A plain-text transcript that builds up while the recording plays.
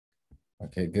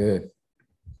Okay, good.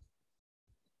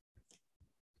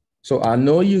 So I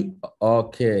know you.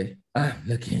 Okay,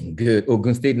 looking good.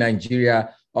 Ogun State,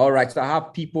 Nigeria. All right. So I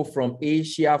have people from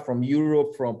Asia, from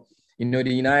Europe, from the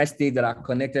United States that are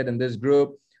connected in this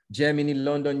group. Germany,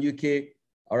 London, UK.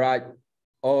 All right.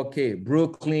 Okay,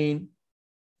 Brooklyn.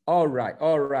 All right,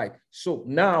 all right. So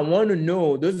now I want to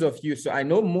know those of you. So I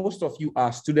know most of you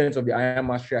are students of the I Am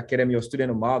Mastery Academy. You're a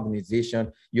student of my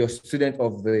organization. You're a student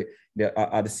of the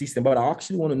system. But I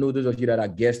actually want to know those of you that are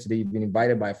guests today. You've been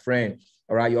invited by a friend.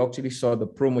 All right. You actually saw the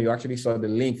promo. You actually saw the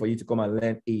link for you to come and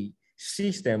learn a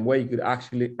system where you could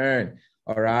actually earn.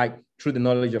 All right, through the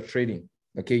knowledge of trading.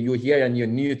 Okay, you're here and you're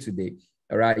new today.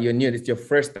 All right, you're new. It's your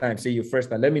first time. Say your first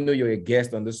time. Let me know you're a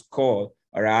guest on this call.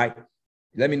 All right.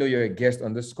 Let me know you're a guest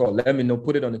on this call. Let me know,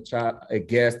 put it on the chat, a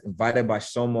guest invited by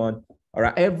someone. All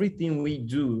right. Everything we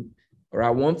do, all right.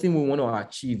 One thing we want to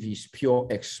achieve is pure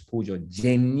exposure,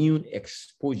 genuine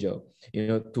exposure,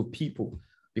 to people.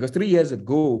 Because 3 years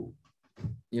ago,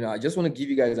 I just want to give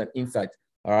you guys an insight.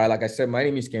 All right. Like I said, my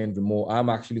name is Ken Vimo. I'm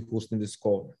actually hosting this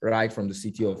call right from the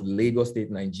city of Lagos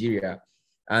State, Nigeria.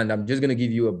 And I'm just going to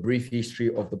give you a brief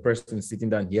history of the person sitting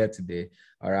down here today.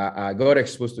 All right. I got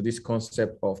exposed to this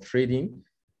concept of trading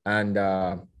and,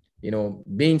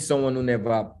 being someone who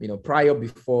never, prior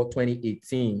before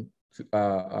 2018,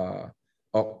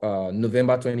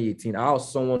 November 2018, I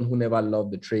was someone who never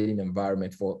loved the trading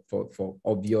environment for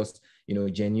obvious,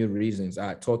 genuine reasons.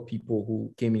 I taught people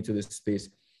who came into this space,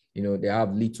 they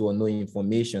have little or no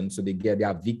information. So they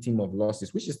are victim of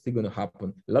losses, which is still going to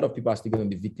happen. A lot of people are still going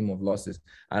to be victim of losses.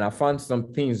 And I found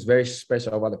some things very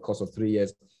special over the course of 3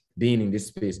 years being in this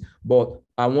space. But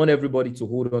I want everybody to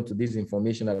hold on to this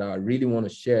information that I really want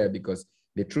to share, because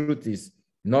the truth is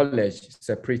knowledge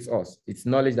separates us. It's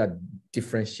knowledge that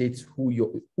differentiates who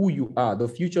you are, the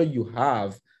future you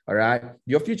have. All right.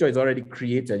 Your future is already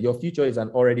created. Your future is an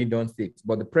already done thing.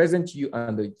 But the present you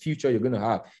and the future you're going to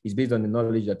have is based on the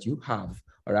knowledge that you have.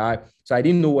 All right. So I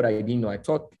didn't know what I didn't know. I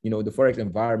thought, the Forex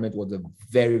environment was a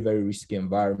very, very risky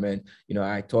environment.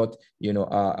 I thought,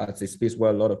 it's a space where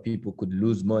a lot of people could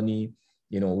lose money,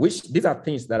 which these are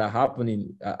things that are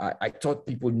happening. I thought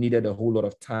people needed a whole lot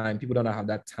of time. People don't have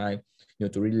that time,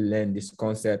 to really learn this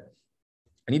concept.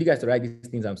 I need you guys to write these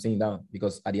things I'm saying down,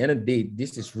 because at the end of the day,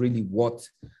 this is really what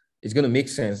is going to make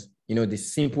sense. The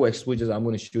simple exposures I'm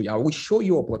going to show you. I will show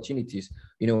you opportunities,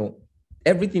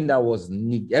 everything that was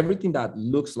neat, everything that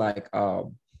looks like,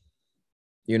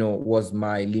 was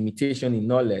my limitation in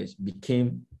knowledge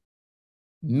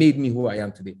made me who I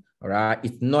am today. All right.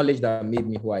 It's knowledge that made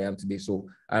me who I am today. So,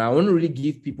 and I want to really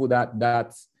give people that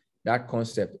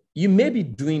concept. You may be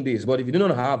doing this, but if you do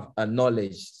not have a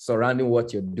knowledge surrounding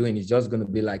what you're doing, it's just going to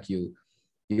be like you're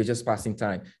just passing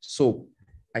time. So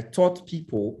I taught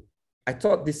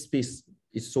this space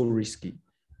is so risky.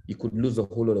 You could lose a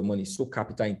whole lot of money, so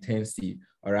capital intensive.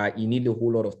 All right. You need a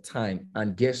whole lot of time.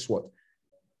 And guess what?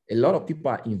 A lot of people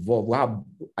are involved.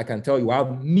 I can tell you, we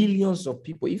have millions of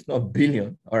people, if not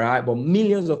billion, all right, but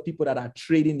millions of people that are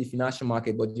trading the financial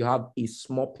market, but you have a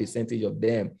small percentage of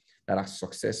them that are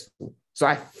successful. So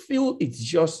I feel it's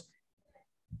just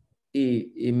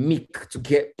a myth to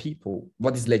get people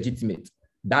what is legitimate.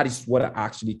 That is what I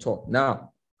actually taught.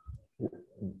 Now,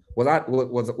 was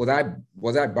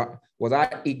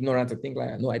I ignorant to think like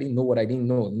that? No, I didn't know what I didn't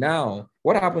know. Now,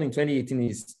 what happened in 2018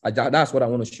 is that's what I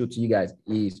want to show to you guys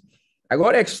is I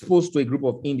got exposed to a group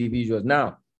of individuals.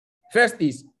 Now, first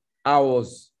is I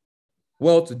was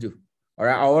well-to-do. All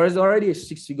right, I was already a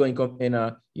six-figure income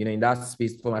earner, in that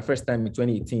space for my first time in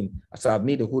 2018. So I've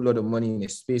made a whole lot of money in a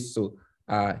space. So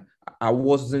I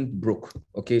wasn't broke.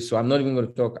 Okay, so I'm not even going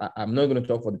to talk. I'm not going to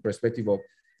talk for the perspective of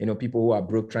people who are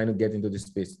broke trying to get into this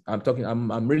space.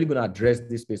 I'm really going to address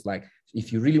this space. Like,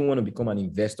 if you really want to become an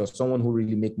investor, someone who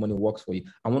really make money works for you,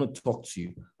 I want to talk to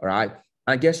you. All right.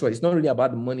 And guess what? It's not really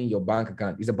about the money in your bank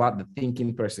account. It's about the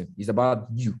thinking person. It's about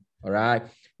you. All right.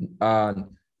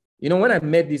 When I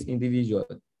met this individual,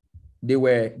 they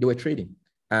were trading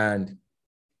and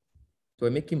they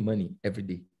were making money every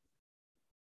day.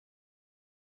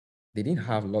 They didn't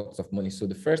have lots of money. So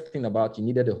the first thing about you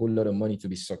needed a whole lot of money to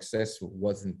be successful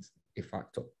wasn't a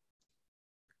factor.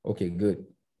 Okay, good.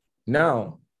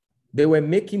 Now, they were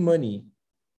making money.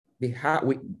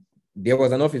 There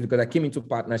was an office because I came into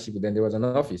partnership with them. There was an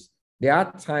office. There are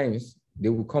times they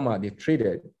will come out, they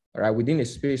traded, all right, within a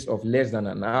space of less than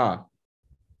an hour.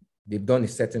 They've done a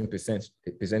certain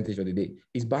percentage of the day.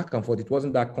 It's back and forth. It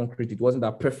wasn't that concrete. It wasn't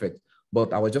that perfect.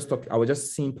 But I was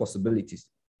just seeing possibilities.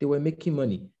 They were making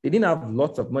money. They didn't have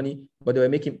lots of money, but they were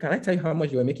making. Can I tell you how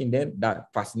much they were making then?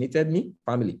 That fascinated me.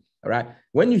 Family. All right.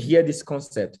 When you hear this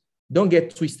concept, don't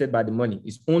get twisted by the money.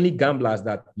 It's only gamblers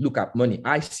that look at money.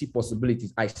 I see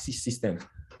possibilities. I see systems.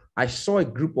 I saw a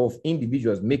group of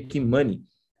individuals making money.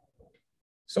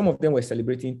 Some of them were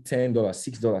celebrating $10,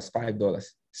 $6, $5.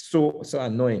 So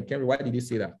annoying. Henry, why did you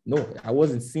say that? No, I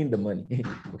wasn't seeing the money.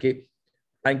 Okay.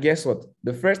 And guess what?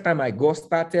 The first time I got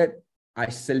started, I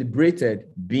celebrated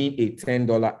being a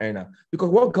 $10 earner, because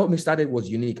what got me started was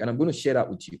unique. And I'm going to share that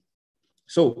with you.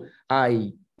 So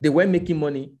they weren't making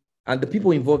money, and the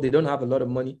people involved, they don't have a lot of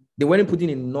money. They weren't putting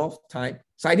enough time.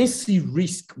 So I didn't see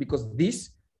risk, because these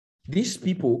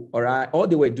people, all right, all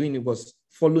they were doing was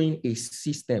following a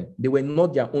system. They were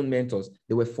not their own mentors.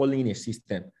 They were following a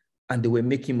system, and they were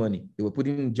making money. They were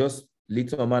putting in just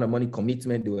little amount of money,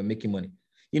 commitment. They were making money.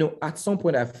 You know, at some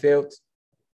point I felt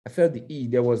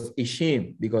there was a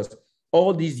shame, because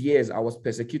all these years I was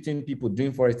persecuting people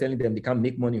doing Forex, telling them they can't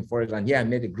make money in Forex. And I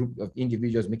met a group of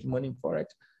individuals making money in Forex.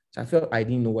 So I felt I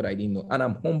didn't know what I didn't know. And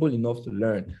I'm humble enough to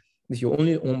learn. If you're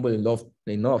only humble enough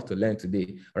to learn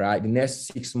today, all right, the next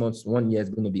 6 months, 1 year is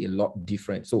going to be a lot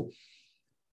different. So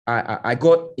I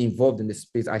got involved in the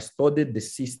space. I studied the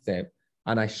system,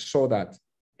 and I saw that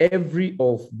every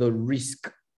of the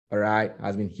risk, all right,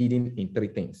 has been hidden in 3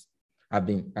 things. I've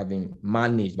been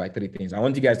managed by 3 things. I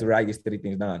want you guys to write these 3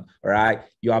 things down. All right.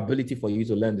 Your ability for you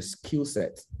to learn the skill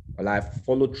set, all right,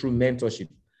 follow through mentorship,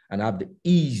 and have the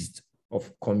ease of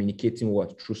communicating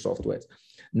through softwares.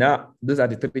 Now, those are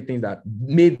the 3 things that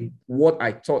made what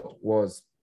I thought was,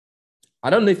 I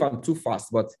don't know if I'm too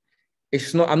fast, but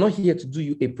it's not, I'm not here to do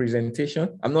you a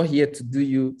presentation. I'm not here to do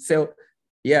you sell.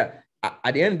 Yeah.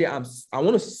 At the end of the day, I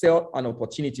want to sell an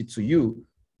opportunity to you.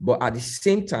 But at the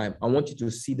same time, I want you to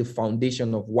see the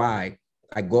foundation of why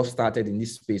I got started in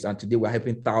this space. And today we're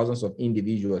helping thousands of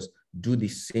individuals do the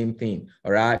same thing.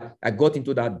 All right. I got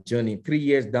into that journey. 3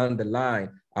 years down the line,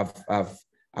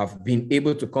 I've been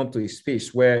able to come to a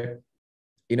space where,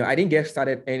 you know, I didn't get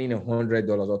started earning $100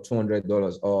 or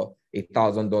 $200 or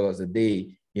 $1,000 a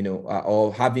day, you know,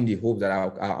 or having the hope that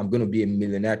I'm going to be a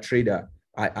millionaire trader.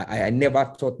 I never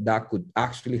thought that could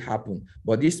actually happen.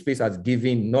 But this space has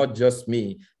given not just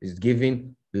me, it's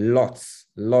giving lots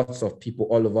of people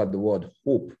all over the world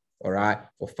hope, all right,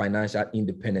 for financial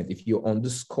independence. If you're on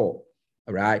this call,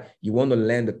 all right, you want to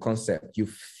learn the concept, you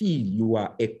feel you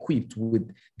are equipped with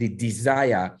the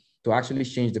desire to actually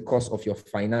change the course of your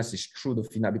finances through the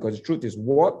finance, because the truth is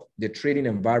what the trading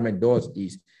environment does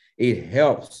is it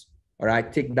helps, all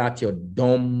right, take that your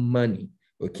dumb money,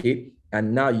 okay,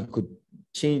 and now you could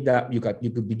change that. You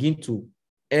could begin to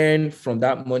earn from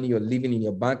that money you're leaving in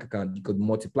your bank account. You could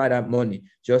multiply that money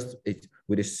just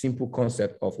with a simple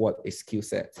concept of what a skill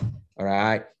set. All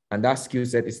right. And that skill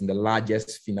set is in the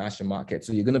largest financial market.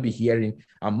 So you're going to be hearing,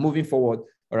 I'm moving forward.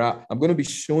 All right. I'm going to be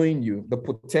showing you the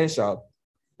potential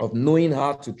of knowing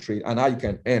how to trade and how you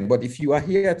can earn. But if you are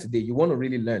here today, you want to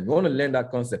really learn. You want to learn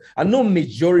that concept. I know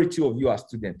majority of you are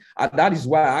students. And that is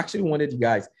why I actually wanted you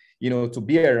guys, you know, to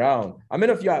be around. How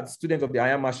many of you are students of the I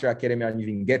Am Mastery Academy and you've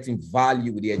been getting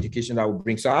value with the education that will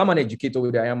bring? So I'm an educator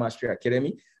with the I Am Mastery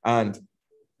Academy. And,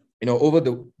 you know, over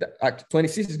the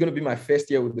 26 is going to be my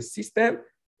first year with the system.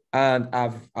 And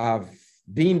I've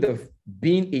been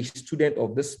a student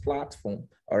of this platform,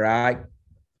 all right?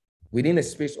 Within a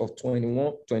space of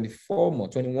 21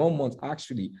 months,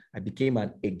 actually, I became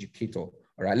an educator.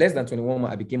 All right, less than 21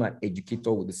 months, I became an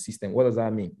educator with the system. What does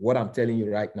that mean? What I'm telling you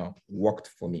right now worked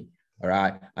for me. All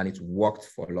right, and it's worked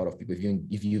for a lot of people.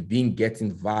 If you've been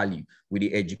getting value with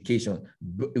the education,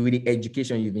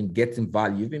 you've been getting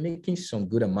value. You've been making some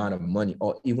good amount of money,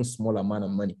 or even small amount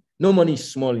of money. No money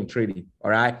is small in trading.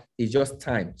 All right, it's just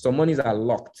time. Some monies are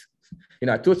locked. You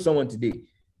know, I told someone today,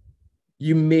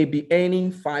 you may be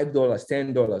earning $5,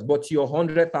 $10, but your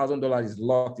 $100,000 is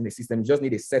locked in the system. You just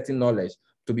need a certain knowledge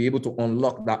to be able to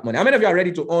unlock that money. How many of you are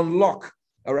ready to unlock,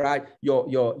 all right,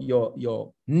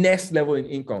 your next level in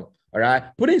income? All right,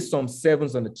 put in some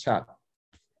 7s on the chat,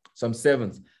 some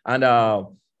 7s, and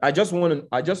I just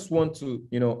want to,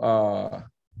 you know,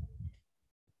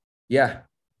 yeah,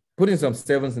 put in some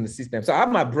 7s in the system. So I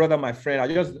have my brother, my friend.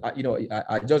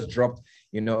 I just dropped,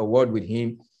 you know, a word with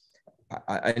him.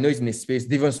 I know he's in a space.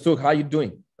 Devon Stoke, how you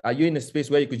doing? Are you in a space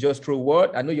where you could just throw a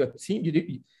word? I know your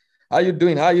team. How you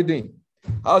doing? How you doing?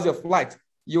 How's your flight?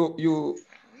 You.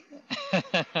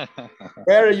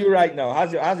 Where are you right now?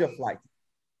 How's your flight?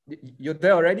 You're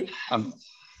there already? I'm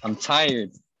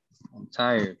tired. I'm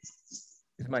tired.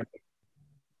 It's my.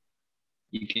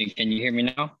 Can you hear me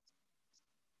now?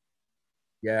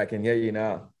 Yeah, I can hear you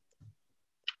now.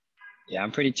 Yeah,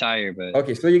 I'm pretty tired, but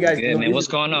okay. So you guys, good, man. What's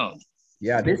going on?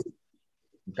 Yeah,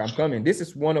 I'm coming. This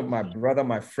is one of my brother,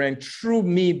 my friend. Through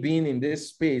me being in this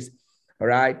space, all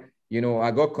right.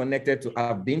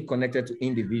 I've been connected to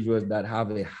individuals that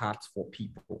have a heart for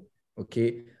people.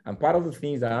 Okay. And part of the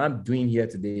things that I'm doing here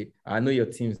today, I know your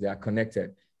teams, they are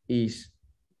connected, is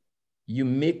you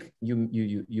make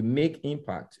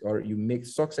impact, or you make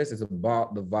success is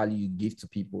about the value you give to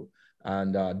people.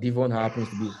 And Devon happens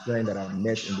to be a friend that I've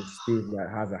met in the space that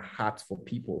has a heart for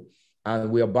people.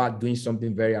 And we're about doing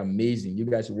something very amazing. You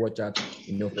guys should watch out,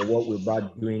 for what we're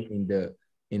about doing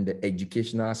in the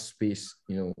educational space.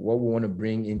 What we want to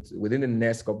bring into within the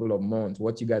next couple of months,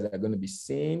 what you guys are going to be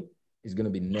seeing is going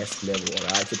to be next level. All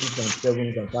right. So people can 7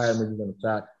 and 5 minutes on the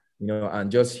chat,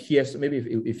 and just hear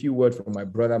maybe a few words from my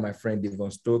brother, my friend Devon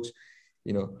Stokes,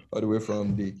 all the way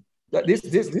from this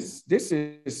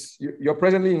is, you're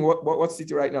presently in what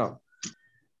city right now?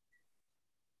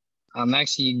 I'm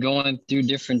actually going through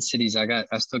different cities. I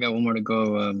still got one more to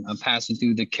go. I'm passing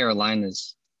through the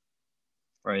Carolinas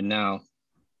right now.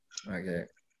 Okay.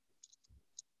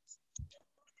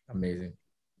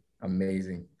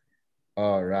 Amazing.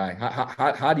 All right.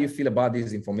 How do you feel about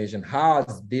this information? How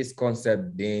has this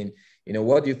concept been?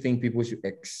 What do you think people should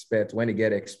expect when they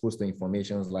get exposed to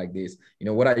information like this?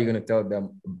 What are you going to tell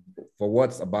them for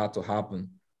what's about to happen?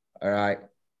 All right.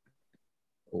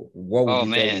 What would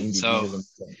you tell the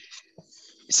individuals?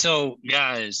 So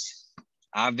guys,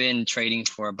 I've been trading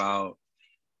for about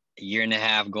a year and a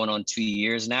half, going on 2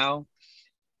 years now.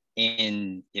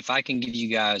 And if I can give you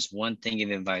guys one thing of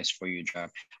advice for you, Drop,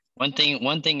 one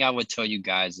thing I would tell you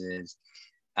guys is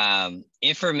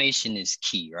information is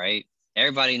key, right?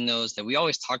 Everybody knows that we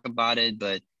always talk about it,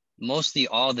 but mostly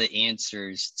all the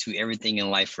answers to everything in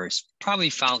life are probably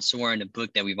found somewhere in a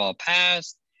book that we've all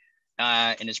passed.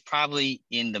 And it's probably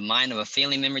in the mind of a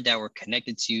family member that we're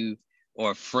connected to,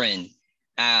 or a friend.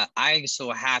 I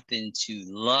so happen to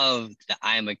love the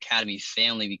I Am Academy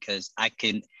family because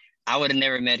I would have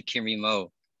never met Kimry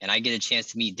Mo, and I get a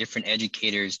chance to meet different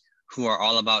educators who are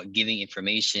all about giving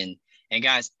information. And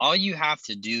guys, all you have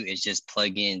to do is just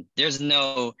plug in. There's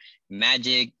no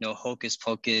magic, no hocus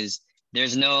pocus.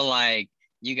 There's no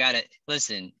you gotta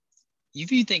listen.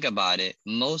 If you think about it,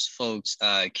 most folks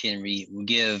can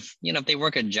give, if they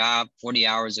work a job 40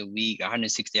 hours a week,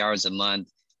 160 hours a month,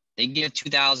 they give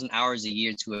 2,000 hours a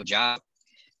year to a job.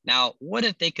 Now, what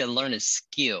if they could learn a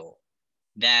skill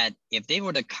that if they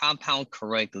were to compound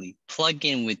correctly, plug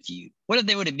in with you, what if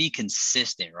they were to be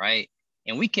consistent, right?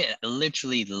 And we could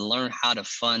literally learn how to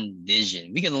fund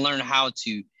vision. We can learn how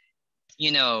to,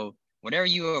 whatever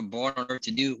you were born on earth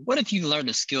to do. What if you learned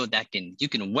a skill that you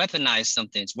can weaponize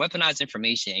something, weaponize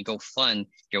information and go fund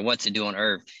your what to do on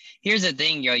earth? Here's the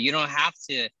thing, yo, you don't have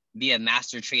to be a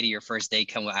master trader your first day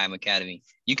come with I Am Academy.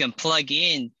 You can plug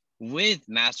in with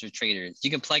master traders. You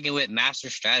can plug in with master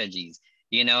strategies,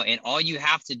 and all you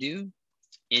have to do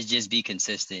is just be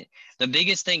consistent. The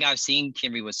biggest thing I've seen,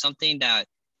 Kimry, was something that,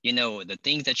 the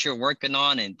things that you're working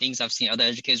on and things I've seen other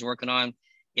educators working on,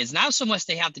 is not so much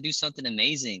they have to do something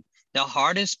amazing. The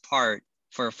hardest part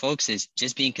for folks is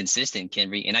just being consistent,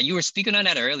 Kimry. And you were speaking on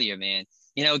that earlier, man.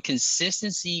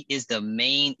 Consistency is the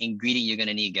main ingredient you're going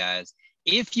to need, guys.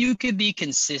 If you could be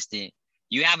consistent,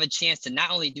 you have a chance to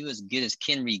not only do as good as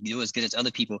Kimry, do as good as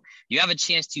other people, you have a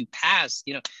chance to pass.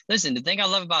 Listen, the thing I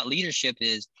love about leadership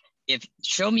is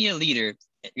show me a leader,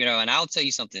 and I'll tell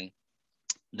you something.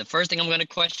 The first thing I'm going to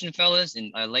question, fellas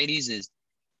and ladies, is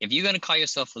if you're going to call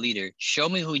yourself a leader, show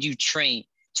me who you train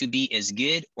to be as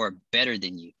good or better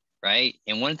than you, right?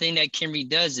 And one thing that Kimry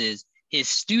does is his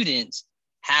students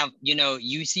have, you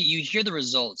hear the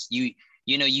results, you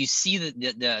see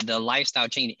the lifestyle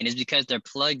change, and it's because they're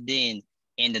plugged in,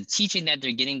 and the teaching that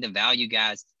they're getting, the value,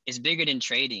 guys, is bigger than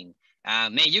trading.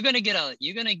 Man, you're gonna get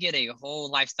a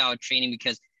whole lifestyle training,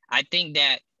 because I think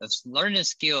that learning a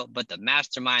skill, but the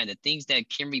mastermind, the things that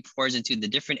Kimry pours into, the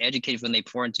different educators when they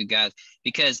pour into, guys,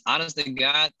 because honestly,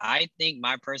 God, I think,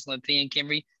 my personal opinion,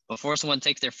 Kimry, before someone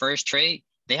takes their first trade,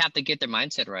 they have to get their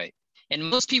mindset right. And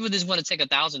most people just want to take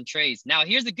 1,000 trades. Now,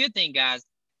 here's the good thing, guys.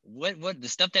 What the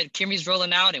stuff that Kimry's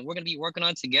rolling out and we're going to be working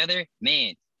on together,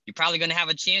 man, you're probably going to have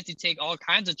a chance to take all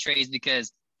kinds of trades,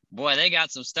 because boy, they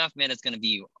got some stuff, man, that's going to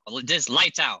be just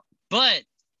lights out. But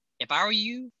if I were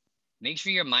you, make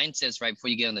sure your mindset's right before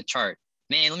you get on the chart.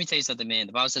 Man, let me tell you something, man.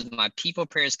 The Bible says my people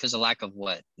perish because of lack of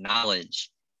what?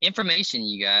 Knowledge, information,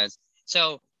 you guys.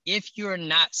 So if you're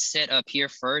not set up here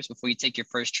first before you take your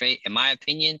first trade, in my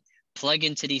opinion, plug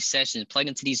into these sessions, plug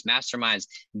into these masterminds,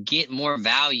 get more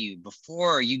value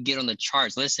before you get on the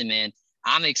charts. Listen, man,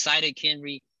 I'm excited,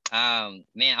 Kimry. Man,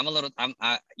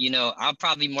 I'll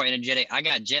probably be more energetic. I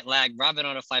got jet lag, bro. I've been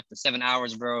on a flight for 7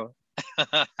 hours, bro.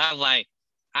 I was like,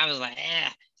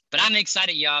 but I'm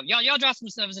excited, y'all. Y'all drop some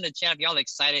stuff in the chat if y'all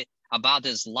excited. about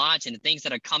this launch and the things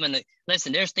that are coming.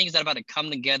 Listen, there's things that are about to come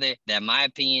together that, in my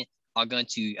opinion, are going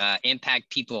to impact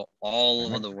people all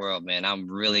over the world, man. I'm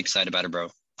really excited about it, bro.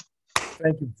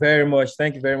 Thank you very much.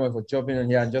 Thank you very much for jumping in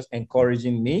here and just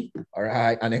encouraging me, all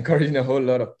right, and encouraging a whole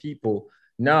lot of people.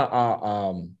 Now,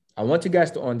 I want you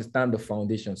guys to understand the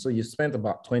foundation. So you spent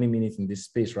about 20 minutes in this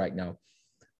space right now.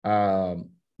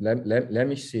 Let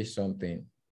me say something.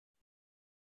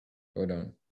 Hold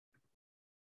on.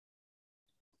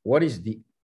 What is the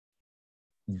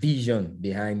vision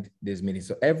behind this meeting?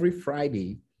 So every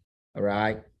Friday, all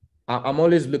right, I'm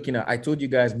always looking at, I told you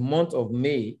guys, month of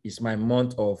May is my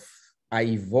month of, I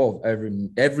evolve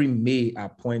every May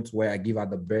at points where I give out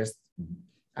the best.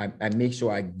 I make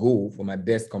sure I go for my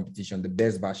best competition, the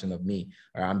best version of me.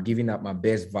 I'm giving up my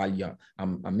best value.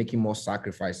 I'm making more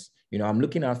sacrifice. You know, I'm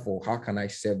looking out for how can I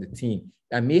serve the team.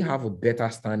 I may have a better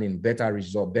standing, better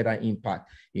result, better impact,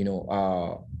 you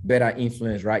know, better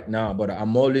influence right now, but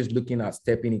I'm always looking at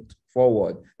stepping it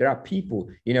forward. There are people,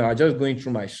 you know, I'm just going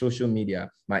through my social media,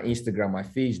 my Instagram, my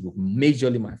Facebook,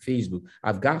 majorly my Facebook.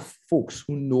 I've got folks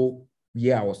who know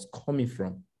where I was coming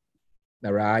from,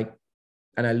 all right?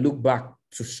 And I look back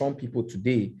to some people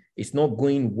today, it's not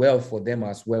going well for them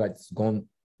as well as it's gone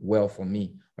well for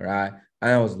me, all right?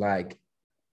 And I was like,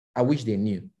 I wish they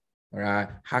knew, all right?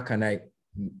 How can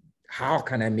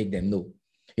I make them know?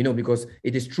 You know, because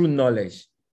it is true knowledge.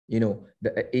 You know,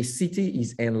 a city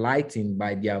is enlightened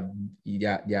by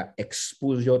their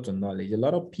exposure to knowledge. A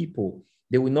lot of people,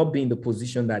 they will not be in the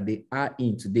position that they are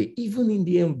in today. Even in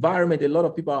the environment, a lot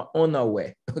of people are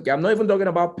unaware. Okay, I'm not even talking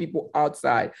about people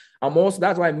outside.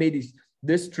 That's why I made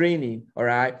this training, all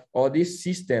right, or this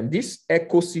system, this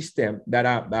ecosystem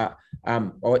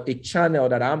or a channel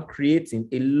that I'm creating,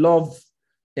 a love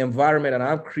environment that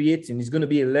I'm creating is going to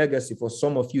be a legacy for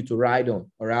some of you to ride on,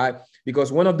 all right?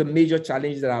 Because one of the major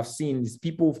challenges that I've seen is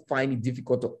people find it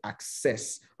difficult to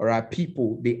access, all right?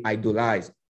 People, they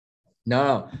idolize.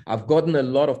 Now, I've gotten a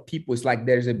lot of people, it's like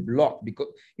there's a block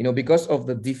because of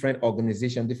the different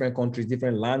organizations, different countries,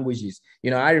 different languages.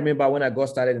 You know, I remember when I got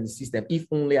started in the system, if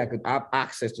only I could have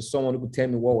access to someone who could tell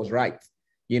me what was right,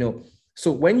 you know. So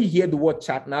when you hear the word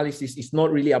Chartnalysis, it's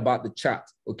not really about the chart,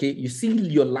 okay? You see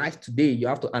your life today, you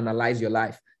have to analyze your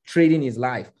life. Trading is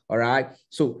life, all right?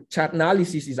 So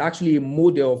Chartnalysis is actually a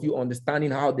model of you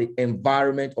understanding how the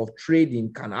environment of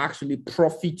trading can actually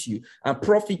profit you. And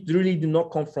profit really do not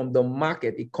come from the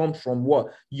market. It comes from what?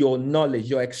 Your knowledge,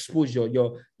 your exposure,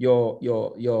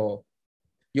 your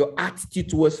attitude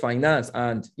towards finance.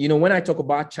 And, you know, when I talk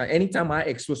about chart, anytime I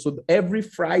expose, so every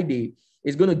Friday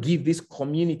is going to give this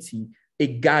community a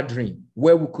gathering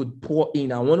where we could pour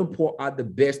in. I want to pour out the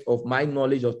best of my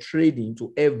knowledge of trading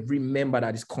to every member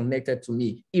that is connected to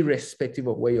me, irrespective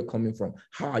of where you're coming from.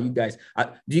 How are you guys?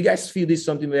 Do you guys feel this is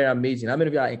something very amazing? How many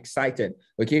of you are excited?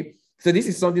 Okay. So this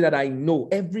is something that I know.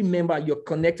 Every member, you're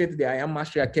connected to the I Am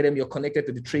Mastery Academy, you're connected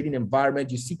to the trading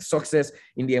environment, you seek success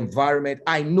in the environment.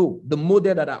 I know the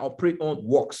model that I operate on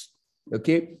works.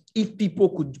 Okay. If people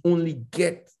could only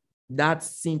get that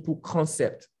simple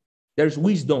concept, there's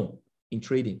wisdom in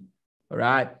trading, all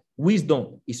right?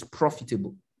 Wisdom is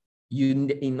profitable. You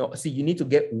need to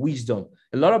get wisdom.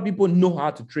 A lot of people know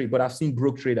how to trade, but I've seen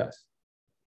broke traders,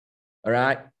 all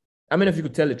right? How many of you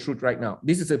could tell the truth right now?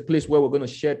 This is a place where we're going to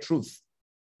share truth.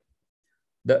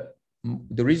 The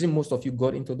reason most of you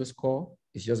got into this call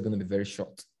is just going to be very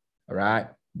short, all right?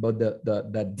 But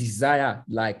the desire,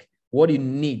 like what you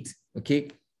need, okay,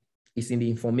 is in the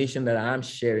information that I'm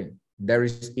sharing. There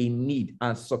is a need,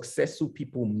 and successful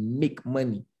people make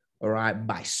money, all right,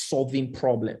 by solving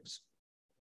problems.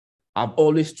 I've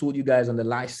always told you guys on the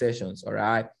live sessions, all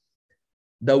right,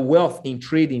 the wealth in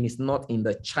trading is not in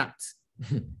the chart.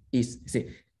 It's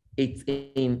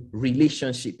in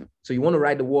relationship. So you want to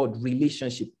write the word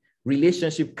relationship.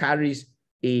 Relationship carries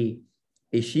a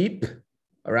ship,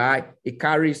 all right? It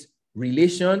carries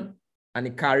relation and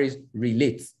it carries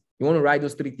relate. You want to write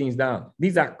those three things down.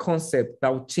 These are concepts that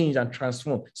will change and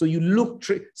transform. So you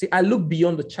I look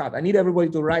beyond the chart. I need everybody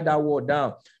to write that word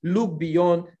down. Look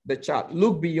beyond the chart.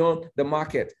 Look beyond the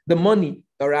market. The money,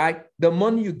 all right? The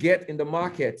money you get in the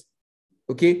market,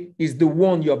 okay, is the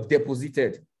one you have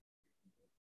deposited.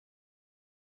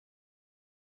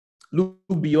 Look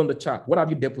beyond the chart. What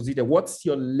have you deposited? What's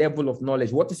your level of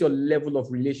knowledge? What is your level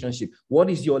of relationship? What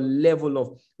is your level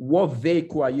of, what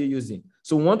vehicle are you using?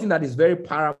 So one thing that is very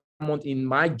paramount in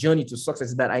my journey to success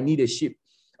is that I need a ship,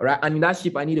 all right? And in that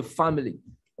ship, I need a family,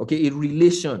 okay? A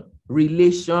relation,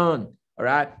 all all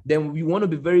right, then you want to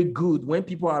be very good when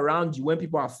people are around you, when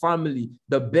people are family.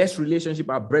 The best relationship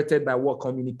are birthed by what?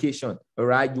 Communication, all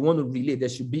right? You want to relate. There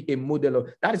should be a model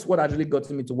of, that is what has really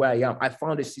gotten me to where I am. I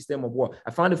found a system of what? I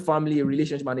found a family, a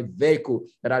relationship, and a vehicle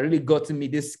that has really gotten me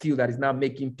this skill that is now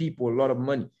making people a lot of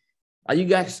money. Are you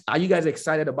guys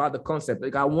excited about the concept?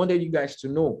 Like, I wanted you guys to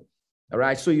know, all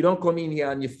right? So you don't come in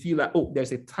here and you feel like, oh,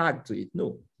 there's a tag to it.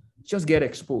 No, just get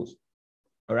exposed,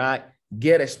 all right?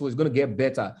 Get exposed. It's going to get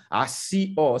better. I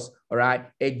see us, all right,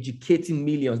 educating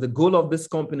millions. The goal of this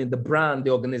company, the brand,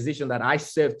 the organization that I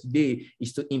serve today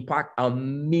is to impact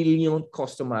 1 million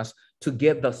customers to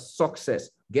get the success.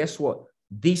 Guess what?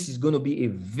 This is going to be a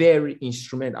very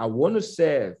instrument. I want to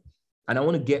serve and I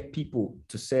want to get people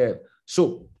to serve.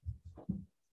 So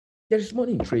there is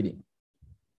money in trading.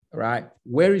 All right.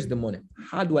 Where is the money?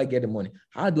 How do I get the money?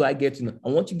 How do I get to know? I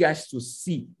want you guys to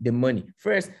see the money.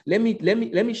 First, let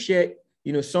me share,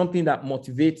 something that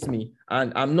motivates me.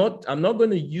 And I'm not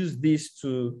going to use this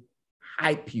to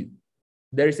hype you.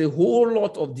 There is a whole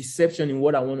lot of deception in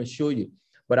what I want to show you,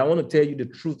 but I want to tell you the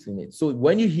truth in it. So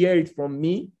when you hear it from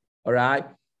me, all right,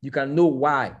 you can know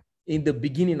why. In the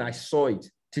beginning, I saw it.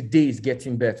 Today is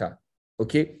getting better.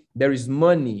 Okay. There is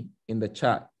money in the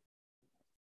chat.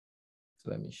 So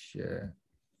let me share.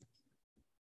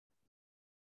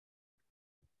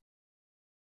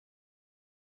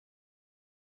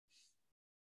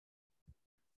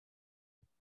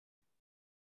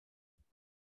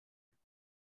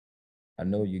 I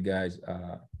know you guys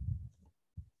are.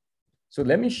 So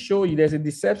let me show you, there's a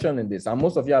deception in this. And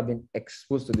most of you have been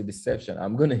exposed to the deception.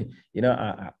 I'm going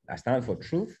to, I stand for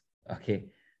truth. Okay.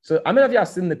 So how many of you have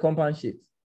seen the compound sheet?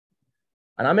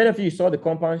 And how many of you saw the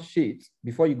compound sheet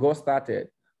before you got started?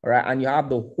 All right. And you have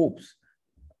the hopes.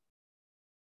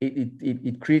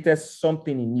 It created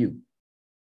something in you.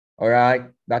 All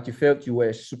right. That you felt you were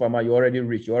a Superman, you're already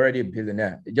rich, you're already a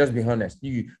billionaire. Just be honest.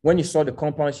 When you saw the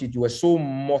compound sheet, you were so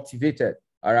motivated.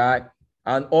 All right.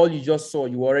 And all you just saw,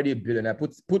 you were already a billionaire.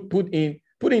 Put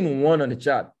in one on the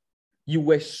chart. You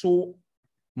were so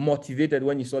motivated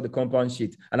when you saw the compound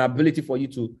sheet, an ability for you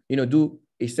to, do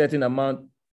a certain amount.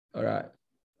 All right.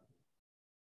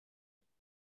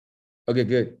 Okay,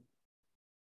 good.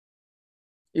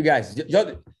 You guys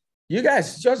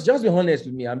just be honest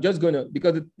with me. I'm just gonna,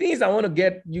 because the things I want to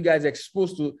get you guys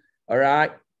exposed to, all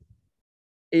right,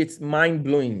 it's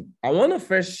mind-blowing. I want to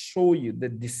first show you the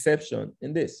deception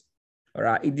in this. All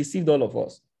right, it deceived all of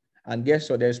us. And guess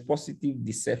what? There's positive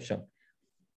deception.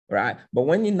 Right? But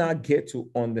when you now get to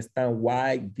understand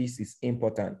why this is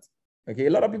important, okay, a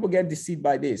lot of people get deceived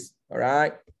by this. All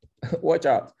right, watch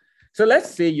out. So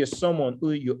let's say you're someone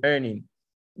who you're earning,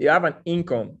 you have an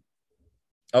income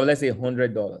of, let's say,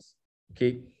 $100.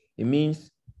 Okay, it means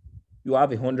you have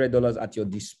 $100 at your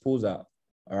disposal.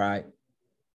 All right,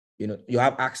 you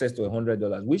have access to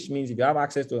 $100, which means if you have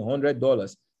access to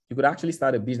 $100, you could actually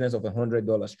start a business of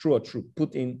 $100. True or true?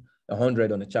 Put in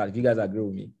 100 on the chart if you guys agree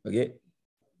with me. Okay.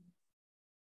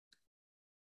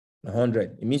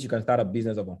 100. It means you can start a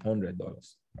business of $100.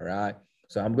 All right.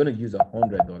 So I'm going to use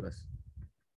 $100.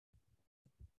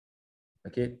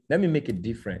 Okay. Let me make a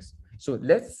difference. So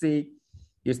let's say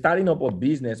you're starting up a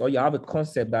business or you have a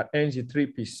concept that earns you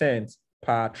 3%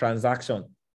 per transaction.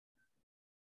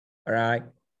 All right.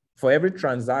 For every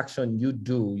transaction you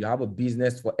do, you have a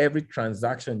business. For every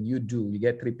transaction you do, you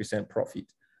get 3% profit.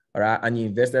 All right. And you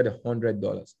invested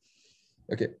 $100.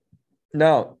 Okay.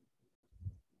 Now,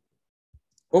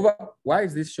 why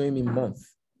is this showing me month?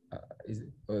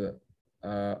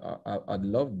 I'd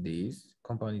love this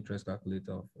compound interest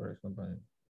calculator for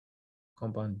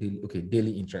compound daily. Okay,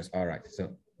 daily interest. All right,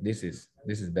 so this is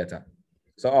better.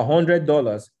 So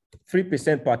 $100,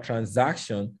 3% per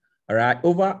transaction. All right,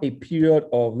 over a period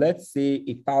of, let's say,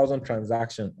 1,000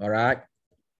 transactions. All right.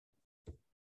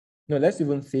 No, let's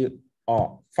even say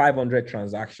 500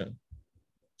 transactions.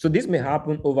 So this may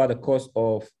happen over the course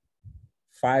of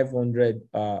 500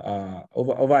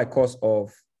 over a course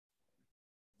of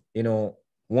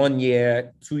 1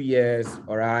 year, 2 years,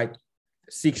 all right,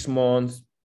 6 months.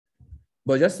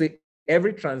 But just say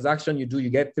every transaction you do, you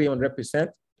get 300%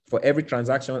 for every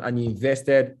transaction, and you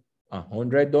invested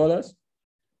 $100.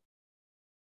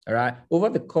 All right, over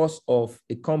the course of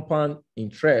a compound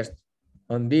interest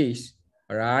on this,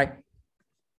 all right,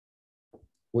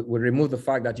 we remove the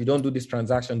fact that you don't do this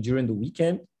transaction during the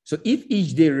weekend. So if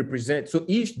each day represents, so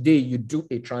each day you do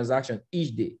a transaction,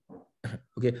 each day,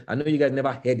 okay, I know you guys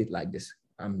never heard it like this.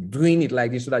 I'm doing it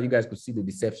like this so that you guys could see the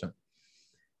deception.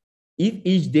 If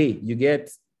each day you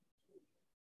get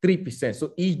 3%,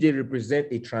 so each day represents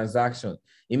a transaction,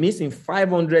 it means in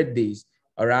 500 days,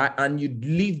 all right, and you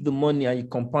leave the money and you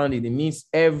compound it, it means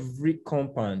every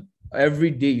compound, every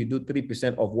day you do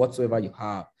 3% of whatsoever you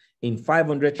have. In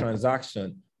 500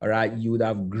 transactions, all right, you would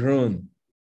have grown,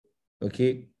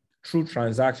 okay? Through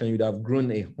transaction, you'd have grown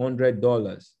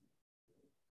 $100,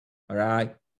 all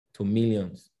right, to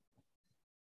millions.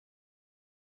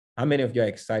 How many of you are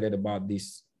excited about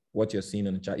this, what you're seeing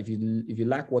on the chat? If you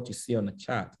like what you see on the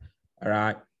chat, all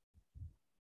right,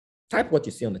 type what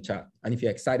you see on the chat. And if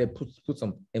you're excited, put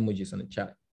some emojis on the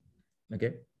chat,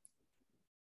 okay?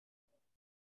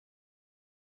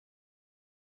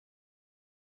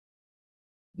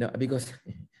 No, because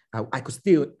I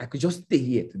could just stay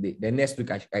here today. The next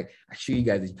week, I show you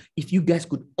guys this. If you guys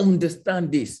could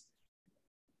understand this,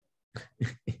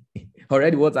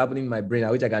 already what's happening in my brain,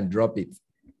 I wish I can drop it.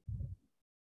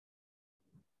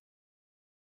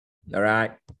 All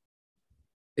right.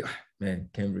 Man,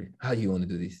 Cambry, how do you want to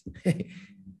do this?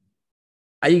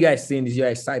 Are you guys seeing this? You're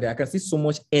excited. I can see so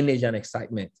much energy and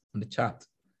excitement on the chat.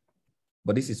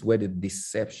 But this is where the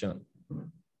deception,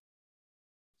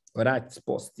 whether it's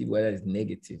positive, whether it's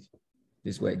negative,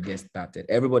 this is where it gets started.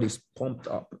 Everybody's pumped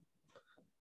up.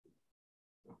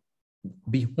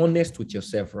 Be honest with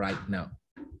yourself right now.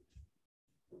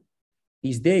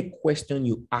 Is there a question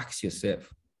you ask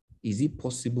yourself? Is it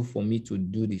possible for me to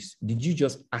do this? Did you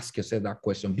just ask yourself that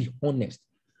question? Be honest.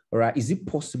 All right. Is it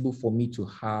possible for me to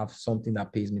have something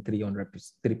that pays me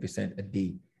 3% a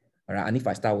day? All right. And if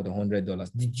I start with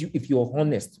 $100, if you're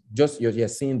honest, you're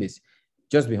saying this,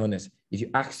 just be honest. If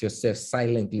you ask yourself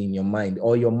silently in your mind,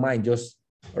 or your mind just,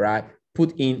 all right,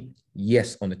 put in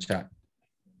yes on the chat.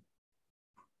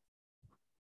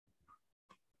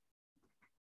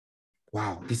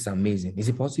 Wow, this is amazing. Is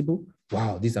it possible?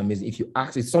 Wow, this is amazing. If you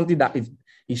ask, it's something that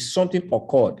if something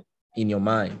occurred in your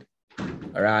mind,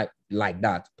 all right, like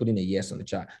that, put in a yes on the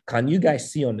chat. Can you guys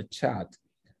see on the chat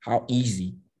how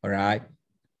easy, all right,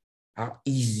 how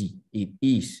easy it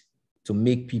is to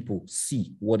make people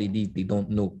see what it is they don't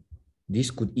know?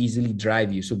 This could easily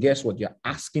drive you. So guess what? You're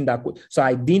asking that question. So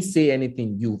I didn't say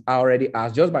anything. You've already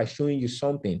asked. Just by showing you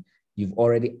something, you've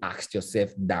already asked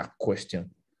yourself that question.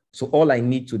 So all I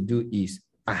need to do is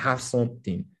I have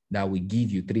something that will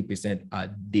give you 3% a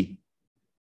day.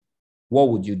 What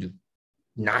would you do?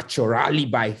 Naturally,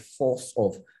 by force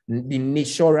of the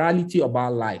naturality of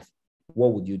our life,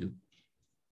 what would you do?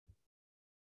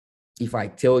 If I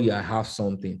tell you I have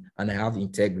something and I have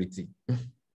integrity,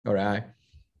 all right,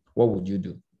 what would you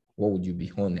do? What would you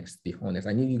be honest? Be honest.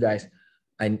 I need you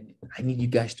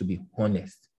guys to be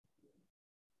honest.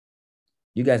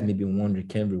 You guys may be wondering,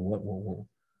 Cambry, what?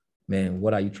 Man,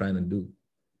 what are you trying to do?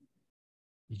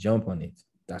 You jump on it.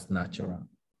 That's natural.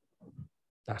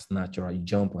 That's natural. You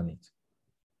jump on it.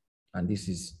 And this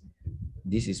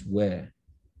is where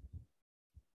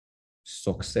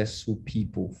successful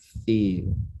people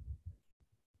fail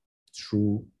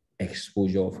through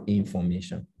exposure of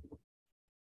information.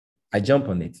 I jump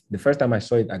on it. The first time I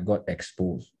saw it, I got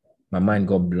exposed. My mind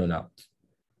got blown out.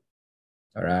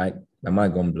 All right. My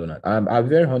mind got blown out. I'm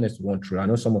very honest with one truth. I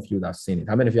know some of you that have seen it.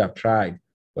 How many of you have tried?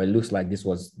 Well, it looks like it's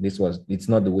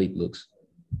not the way it looks.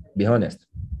 Be honest.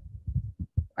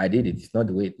 I did it. It's not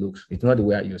the way it looks. It's not the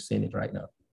way you're seeing it right now.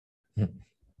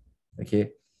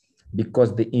 Okay.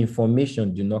 Because the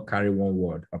information do not carry one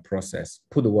word, a process.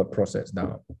 Put the word process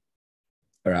down.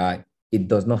 All right. It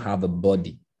does not have a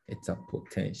body. It's a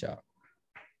potential.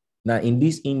 Now, in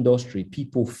this industry,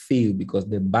 people fail because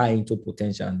they buy into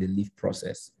potential and they leave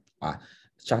process.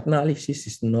 Chartnalysis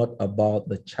is not about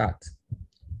the chart.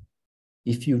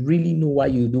 If you really know why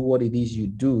you do what it is you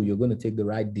do, you're going to take the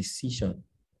right decision.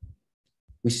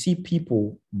 We see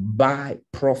people buy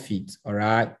profit, all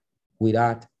right,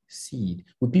 without seed.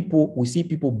 We see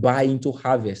people buy into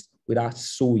harvest without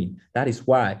sowing. That is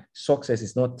why success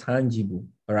is not tangible,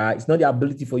 all right? It's not the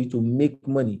ability for you to make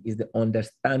money. It's the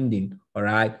understanding, all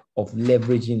right, of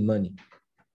leveraging money,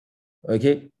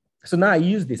 okay? So now I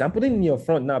use this. I'm putting it in your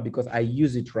front now because I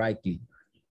use it rightly.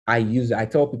 I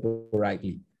tell people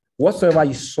rightly. Whatsoever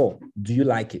you saw, do you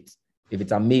like it? If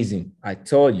it's amazing, I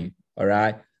tell you, all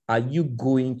right, are you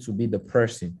going to be the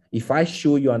person? If I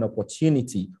show you an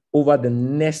opportunity over the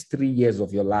next 3 years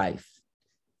of your life,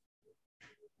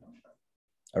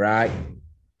 all right,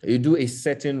 you do a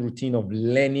certain routine of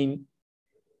learning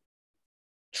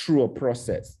through a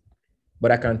process.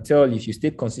 But I can tell you, if you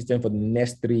stay consistent for the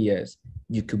next 3 years,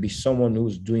 you could be someone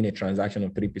who's doing a transaction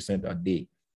of 3% a day.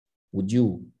 Would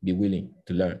you be willing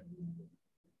to learn?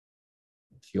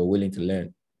 If you're willing to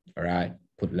learn, all right,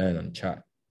 put learn on the chart.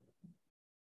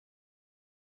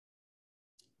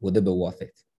 Would it be worth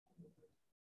it?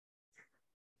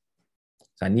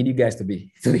 So I need you guys to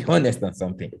be honest on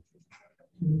something.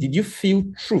 Did you feel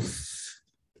truth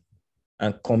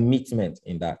and commitment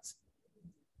in that?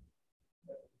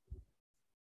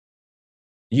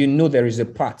 You know there is a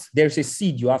part. There's a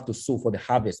seed you have to sow for the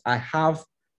harvest. I have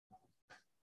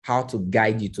how to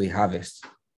guide you to a harvest,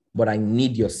 but I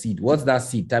need your seed. What's that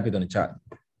seed? Type it on the chat.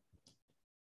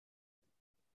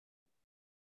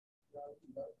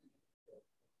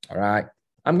 All right.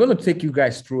 I'm going to take you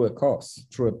guys through a course,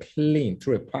 through a plane,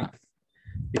 through a path,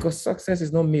 because success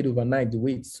is not made overnight the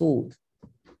way it's sold.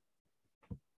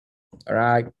 All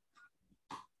right.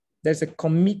 There's a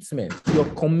commitment. Your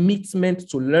commitment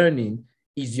to learning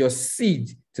is your seed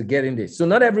to getting this. So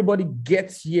not everybody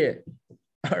gets here.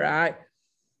 All right.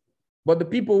 But the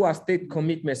people who have stayed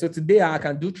commitment. So today I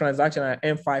can do transaction and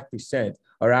earn 5%.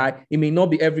 All right. It may not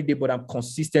be every day, but I'm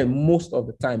consistent most of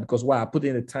the time because why? I put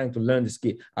in the time to learn the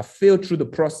skill. I failed through the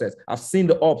process. I've seen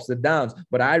the ups, the downs,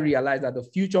 but I realized that the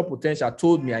future potential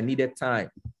told me I needed time.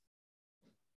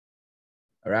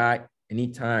 All right. I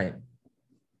need time.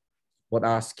 But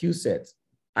our skill set,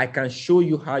 I can show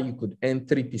you how you could earn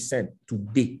 3%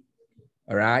 today.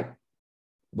 All right.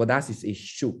 But that is a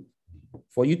show.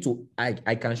 For you to,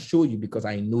 I can show you because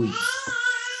I know it.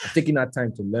 I'm taking that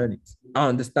time to learn it. I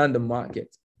understand the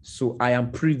market. So I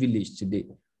am privileged today.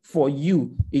 For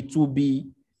you, it will be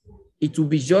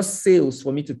just sales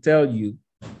for me to tell you,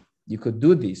 you could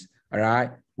do this, all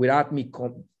right, without me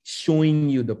showing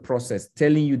you the process,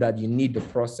 telling you that you need the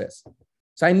process.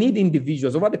 So I need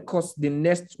individuals over the course, the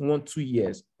next 1-2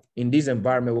 years in this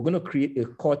environment, we're going to create a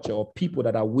culture of people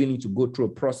that are willing to go through a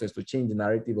process to change the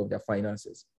narrative of their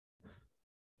finances.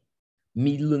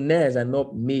 Millionaires are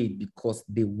not made because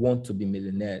they want to be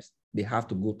millionaires. They have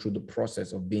to go through the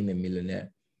process of being a millionaire.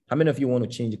 How many of you want to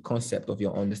change the concept of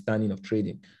your understanding of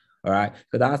trading? All right.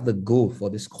 So that's the goal for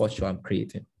this culture I'm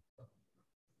creating.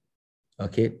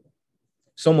 Okay.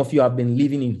 Some of you have been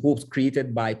living in hopes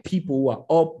created by people who are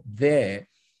up there.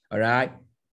 All right.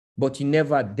 But you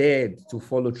never dared to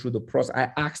follow through the process.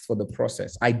 I asked for the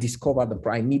process. I discovered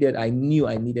I knew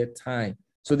I needed time.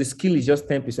 So the skill is just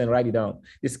 10%. Write it down.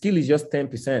 The skill is just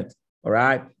 10%. All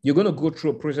right. You're going to go through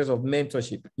a process of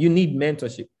mentorship. You need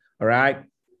mentorship. All right.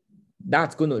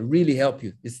 That's going to really help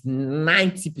you. It's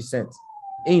 90%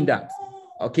 in that.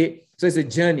 Okay. So it's a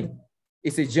journey.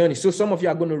 It's a journey. So some of you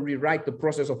are going to rewrite the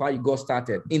process of how you got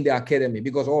started in the academy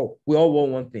because, we all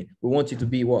want one thing. We want you to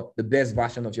be what? The best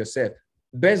version of yourself.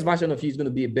 Best version of you is going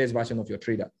to be a best version of your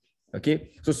trader.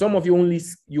 Okay. So some of you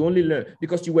only learn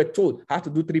because you were told how to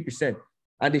do 3%.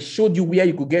 And they showed you where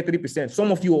you could get 3%.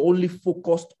 Some of you are only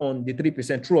focused on the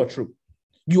 3%, true or true.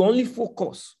 You only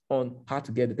focus on how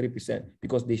to get the 3%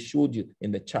 because they showed you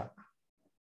in the chart.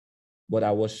 But I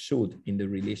was showed in the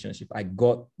relationship. I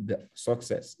got the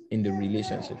success in the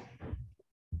relationship.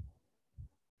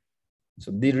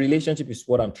 So the relationship is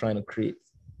what I'm trying to create.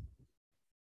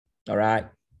 All right.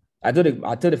 I told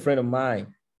a friend of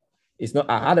mine,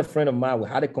 I had a friend of mine, we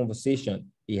had a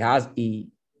conversation. He has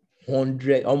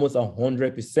almost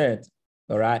 100%.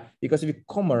 All right. Because if you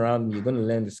come around me, you're going to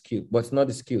learn the skill, but it's not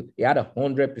the skill. He had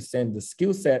 100%, the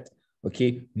skill set,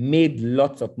 okay, made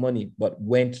lots of money, but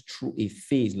went through a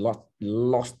phase,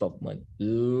 lost of money,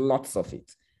 lots of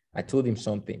it. I told him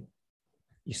something.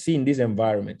 You see, in this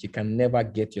environment, you can never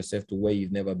get yourself to where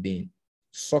you've never been.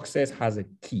 Success has a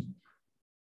key.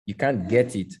 You can't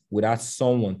get it without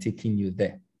someone taking you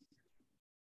there.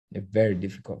 They're very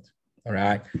difficult. All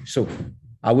right. So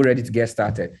are we ready to get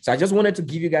started? So I just wanted to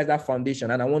give you guys that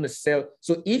foundation and I want to sell.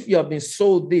 So if you have been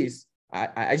sold this,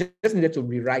 I just needed to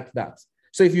rewrite that.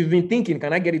 So if you've been thinking,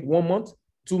 can I get it 1 month,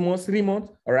 2 months, 3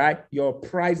 months? All right. You're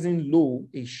pricing low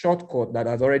a shortcut that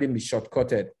has already been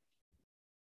shortcutted.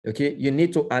 Okay. You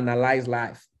need to analyze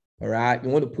life. All right. You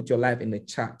want to put your life in the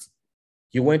chart.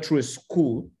 You went through a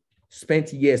school,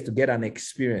 spent years to get an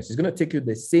experience. It's going to take you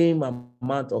the same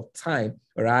amount of time.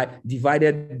 All right.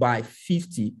 Divided by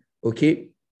 50. Okay.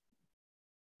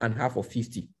 And half of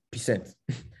 50%.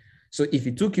 So if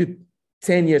it took you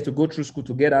 10 years to go through school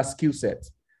to get that skill set,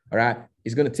 all right,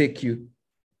 it's going to take you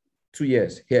 2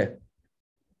 years here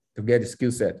to get the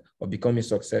skill set of becoming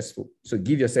successful. So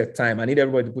give yourself time. I need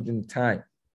everybody to put in time.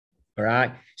 All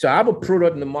right. So I have a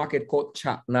product in the market called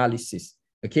Chartnalysis.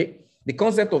 Okay. The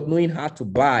concept of knowing how to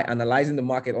buy, analyzing the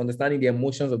market, understanding the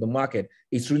emotions of the market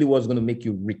is really what's going to make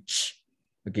you rich.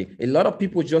 Okay. A lot of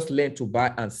people just learn to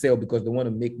buy and sell because they want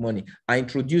to make money. I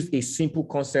introduced a simple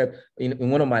concept in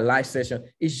one of my live sessions.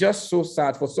 It's just so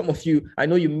sad for some of you. I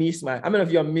know you missed how many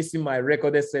of you are missing my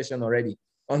recorded session already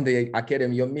on the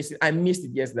academy? You're missing. I missed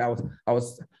it yesterday. I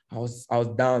was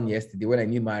down yesterday when I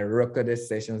knew my recorded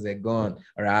sessions are gone.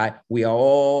 All right. We are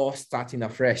all starting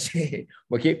afresh.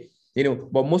 Okay. You know,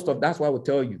 but most of that's why I will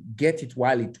tell you, get it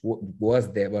while it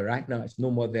was there. But right now, it's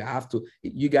no more there. I have to,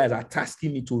 you guys are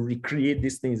tasking me to recreate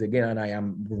these things again, and I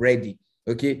am ready.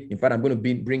 Okay. In fact, I'm going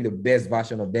to bring the best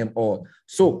version of them all.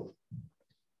 So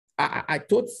I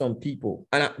told some people,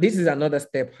 and this is another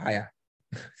step higher.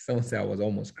 Someone said I was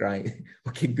almost crying.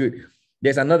 Okay, good.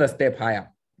 There's another step higher.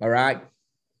 All right.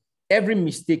 Every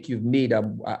mistake you've made,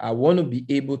 I want to be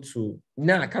able to,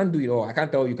 I can't do it all. I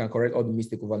can't tell you can correct all the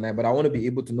mistake overnight, but I want to be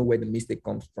able to know where the mistake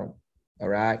comes from. All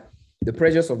right. The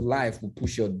pressures of life will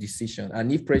push your decision.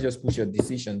 And if pressures push your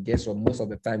decision, guess what? Most of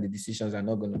the time, the decisions are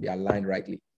not going to be aligned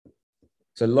rightly.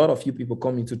 So a lot of you people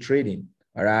come into trading,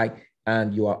 all right,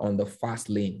 and you are on the fast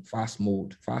lane, fast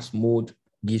mode. Fast mode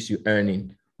gives you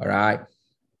earning, all right.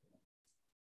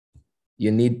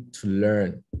 You need to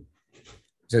learn.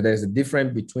 So there's a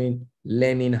difference between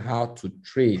learning how to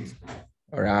trade,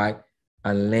 all right,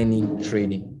 and learning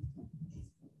trading.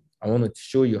 I want to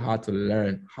show you how to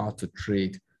learn how to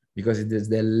trade, because it is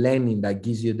the learning that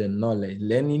gives you the knowledge.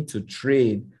 Learning to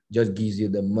trade just gives you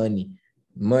the money.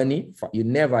 Money, you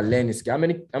never learn a skill. How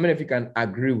many of you can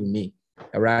agree with me,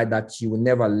 all right, that you will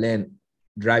never learn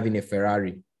driving a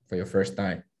Ferrari for your first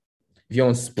time? If you're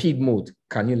on speed mode,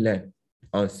 can you learn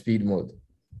on speed mode?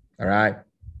 All right.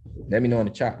 Let me know in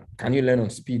the chat. Can you learn on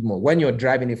speed mode? When you're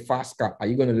driving a fast car, are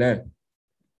you going to learn?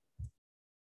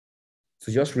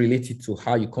 So just relate it to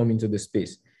how you come into the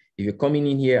space. If you're coming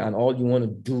in here and all you want to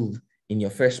do in your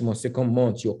first month, second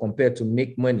month, you're compared to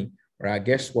make money, right?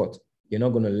 Guess what? You're not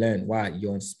going to learn. Why?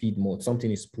 You're on speed mode.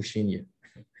 Something is pushing you.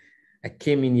 I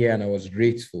came in here and I was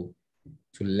grateful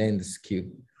to learn the skill.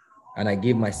 And I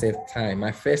gave myself time.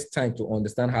 My first time to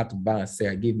understand how to buy and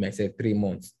sell, I gave myself 3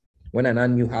 months. When I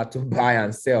knew how to buy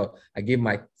and sell, I gave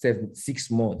myself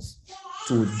 6 months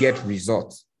to get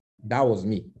results. That was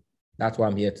me. That's why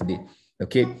I'm here today.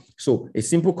 Okay. So a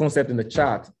simple concept in the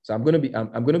chart. So I'm going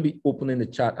to be opening the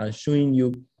chart and showing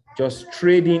you just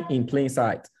trading in plain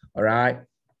sight. All right.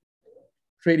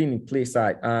 Trading in plain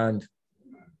sight. And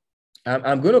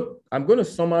I'm going to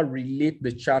somehow relate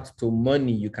the chart to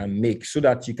money you can make, so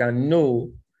that you can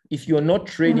know, if you're not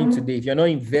trading today, if you're not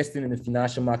investing in the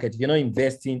financial market, if you're not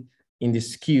investing in the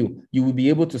skill, you will be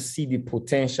able to see the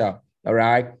potential, all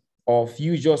right, of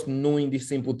you just knowing this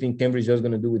simple thing Cambridge is just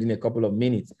going to do within a couple of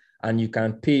minutes, and you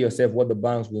can pay yourself what the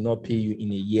banks will not pay you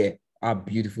in a year. How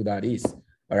beautiful that is,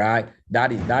 all right?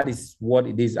 That is what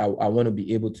it is I want to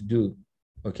be able to do,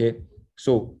 okay?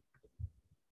 So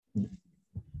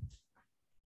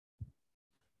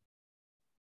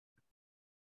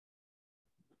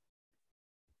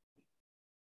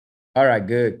all right,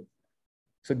 good.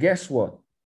 So guess what?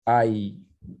 Let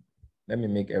me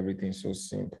make everything so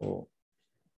simple.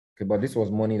 Okay, but this was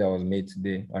money that was made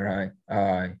today. All right.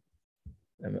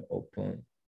 Let me open.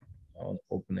 I want to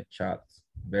open a chart.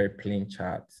 Very plain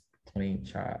chart. Plain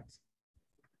chart.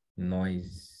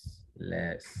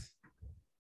 Noiseless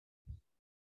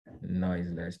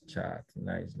chart.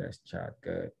 Noiseless chart.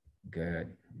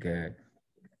 Good.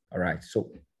 All right.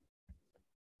 So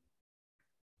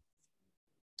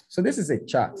this is a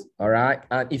chart, all right?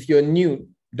 And if you're new,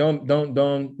 don't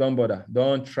bother.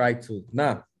 Don't try to.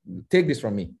 Now, take this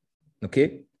from me,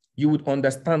 okay? You would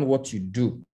understand what you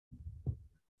do,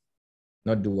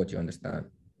 not do what you understand,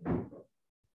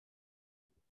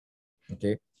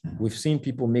 okay? We've seen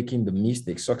people making the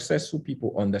mistake. Successful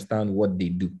people understand what they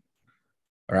do,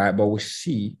 all right? But we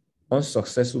see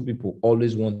unsuccessful people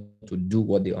always want to do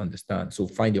what they understand. So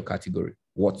find your category.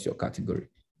 What's your category,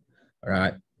 all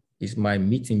right? Is my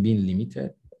meeting being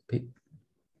limited?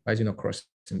 Why is it not crossing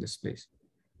this place?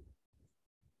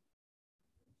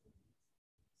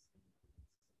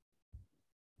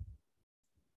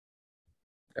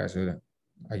 Guys,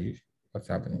 what's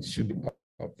happening? It should be up.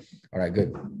 All right,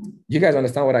 good. You guys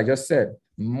understand what I just said?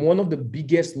 One of the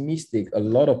biggest mistakes a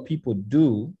lot of people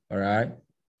do, all right,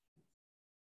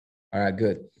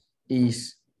 good,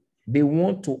 is they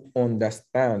want to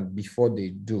understand before they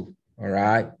do, all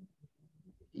right?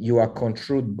 You are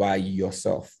controlled by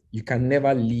yourself. You can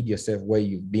never lead yourself where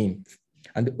you've been.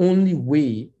 And the only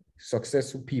way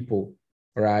successful people,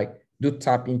 right, do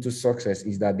tap into success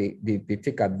is that they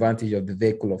take advantage of the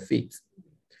vehicle of faith.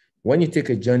 When you take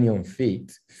a journey on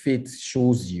faith, faith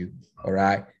shows you, all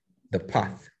right, the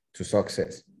path to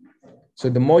success. So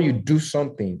the more you do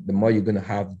something, the more you're going to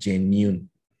have genuine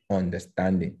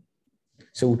understanding.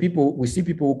 So we see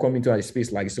people who come into a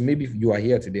space like, so maybe if you are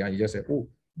here today and you just say, oh,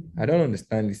 I don't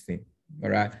understand this thing, all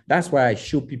right? That's why I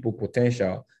show people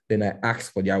potential, then I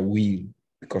ask for their will,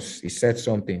 because it said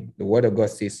something. The word of God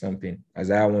says something,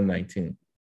 Isaiah 1:19.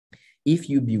 If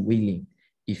you be willing,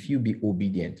 if you be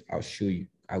obedient, I'll show you,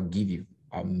 I'll give you,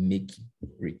 I'll make you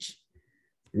rich.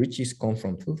 riches come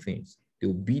from two things: the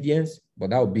obedience, but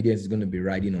that obedience is going to be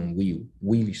riding on will.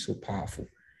 Will is so powerful.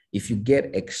 If you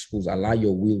get exposed, allow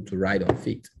your will to ride on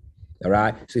faith. All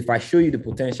right. So if I show you the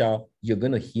potential, you're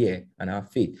going to hear and have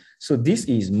faith. So this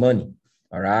is money.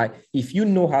 All right. If you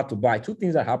know how to buy, two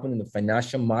things that happen in the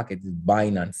financial market is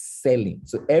buying and selling.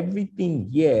 So everything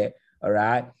here, all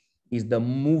right, is the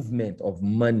movement of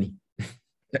money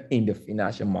in the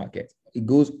financial market. It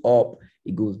goes up,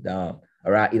 it goes down.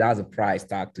 All right. It has a price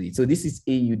tag to it. So this is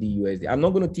AUD USD. I'm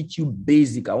not going to teach you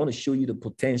basic. I want to show you the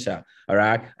potential. All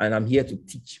right. And I'm here to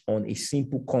teach on a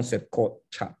simple concept called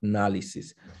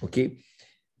Chartnalysis. Okay.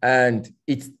 And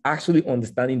it's actually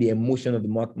understanding the emotion of the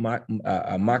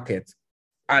market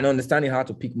and understanding how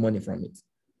to pick money from it.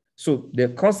 So the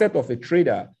concept of a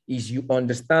trader is you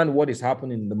understand what is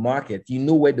happening in the market. You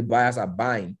know where the buyers are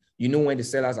buying. You know when the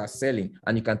sellers are selling,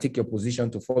 and you can take your position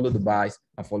to follow the buys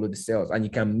and follow the sells, and you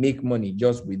can make money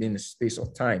just within the space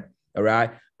of time. All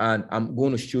right. And I'm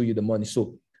going to show you the money.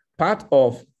 So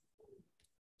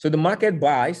the market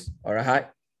buys. All right.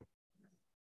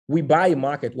 We buy a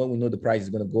market when we know the price is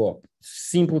going to go up.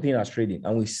 Simple thing as trading.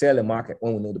 And we sell a market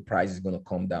when we know the price is going to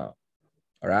come down.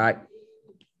 All right.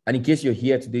 And in case you're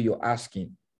here today, you're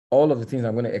asking, all of the things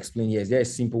I'm going to explain here, is there a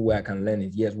simple way I can learn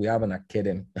it? Yes, we have an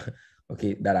academy.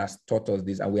 Okay, that has taught us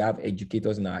this, and we have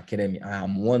educators in our academy. I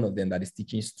am one of them that is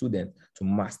teaching students to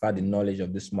master the knowledge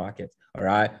of this market. All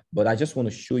right, but I just want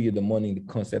to show you the money in the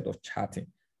concept of charting.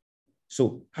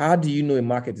 So how do you know a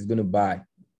market is going to buy?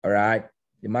 All right,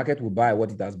 the market will buy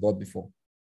what it has bought before.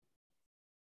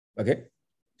 Okay,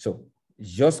 so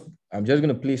I'm just going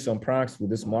to play some pranks with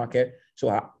this market.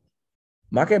 So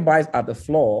market buys at the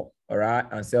floor, all right,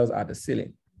 and sells at the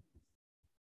ceiling.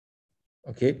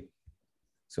 Okay.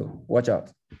 So watch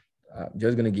out. I'm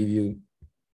just going to give you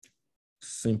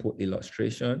simple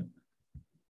illustration.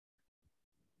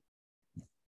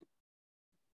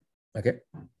 Okay.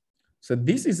 So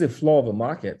this is the floor of a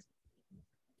market.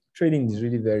 Trading is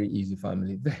really very easy,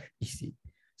 family, very easy.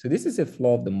 So this is a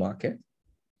floor of the market,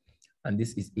 and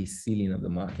this is a ceiling of the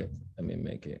market. Let me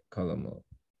make it color mode.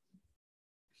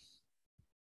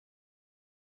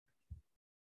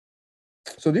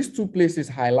 So these two places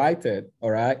highlighted,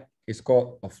 all right, it's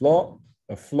called a floor,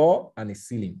 and a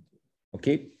ceiling.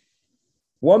 Okay.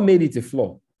 What made it a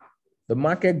floor? The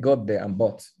market got there and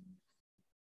bought.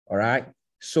 All right.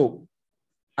 So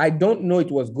I don't know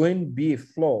it was going to be a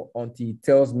floor until it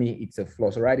tells me it's a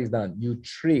floor. So write this down. You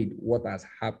trade what has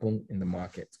happened in the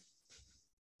market.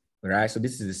 All right. So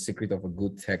this is the secret of a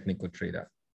good technical trader.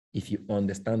 If you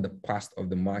understand the past of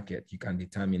the market, you can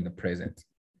determine the present.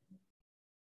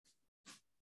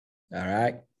 All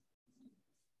right.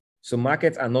 So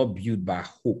markets are not built by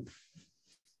hope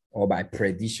or by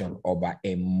prediction or by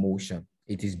emotion.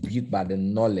 It is built by the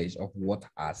knowledge of what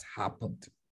has happened.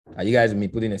 Are you guys with me?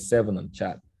 Putting a 7 on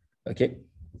chat. Okay.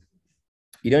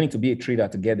 You don't need to be a trader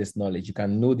to get this knowledge. You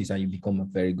can know this and you become a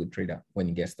very good trader when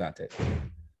you get started.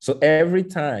 So every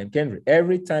time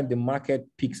the market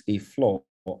picks a floor,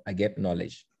 I get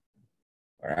knowledge.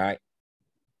 All right.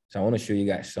 So I want to show you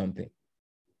guys something.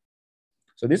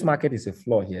 So this market is a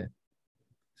floor here.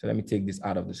 So let me take this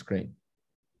out of the screen.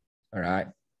 All right.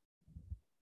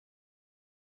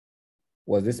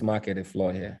 Was this market a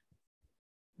floor here?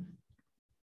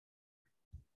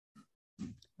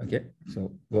 Okay,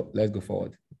 so let's go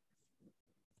forward.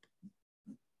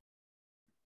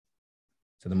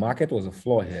 So the market was a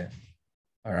floor here.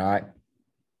 All right.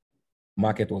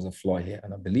 Market was a floor here.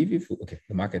 And I believe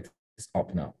the market is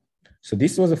up now. So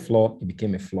this was a floor, it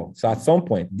became a floor. So at some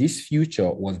point, this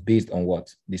future was based on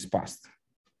what? This past.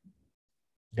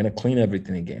 I'm going to clean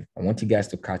everything again. I want you guys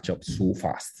to catch up so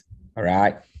fast. All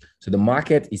right. So the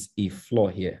market is a floor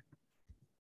here.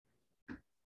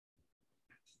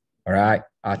 All right.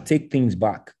 I'll take things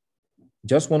back.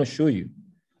 Just want to show you.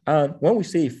 And when we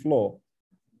say a floor,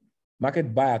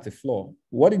 market buy at a floor,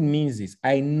 what it means is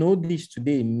I know this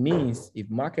today means if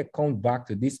market comes back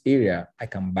to this area, I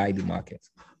can buy the market.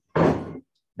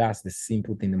 That's the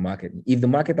simple thing in the market. If the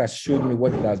market has showed me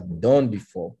what it has done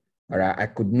before, all right, I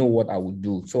could know what I would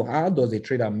do. So how does a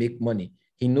trader make money?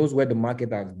 He knows where the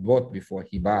market has bought before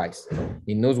he buys.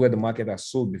 He knows where the market has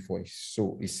sold before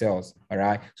he sells. All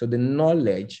right. So the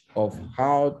knowledge of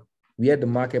where the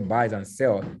market buys and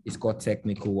sells is called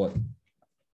technical what?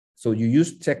 So you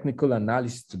use technical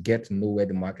analysis to get to know where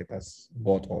the market has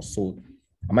bought or sold.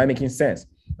 Am I making sense?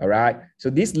 All right. So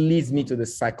this leads me to the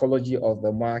psychology of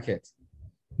the market.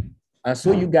 And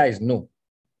so you guys know.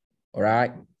 All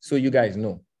right. So you guys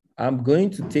know. I'm going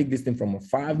to take this thing from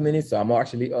 5 minutes. So I'm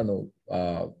actually on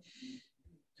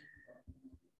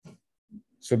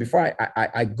So before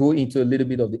I go into a little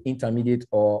bit of the intermediate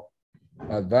or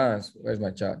advanced, where's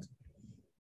my chart?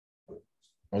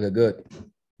 Okay, good.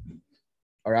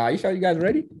 All right, are you sure you guys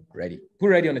ready? Ready. Put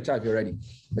ready on the chart if you're ready.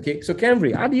 Okay, so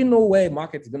Camry, how do you know where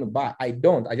market is going to buy? I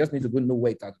don't. I just need to go know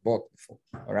where it has bought before.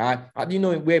 All right. How do you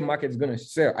know where market is going to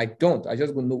sell? I don't. I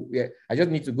just go know where. I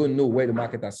just need to go know where the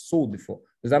market has sold before.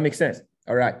 Does that make sense?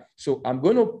 All right. So I'm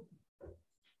going to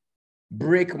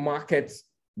break markets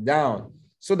down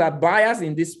so that buyers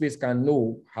in this space can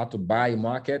know how to buy a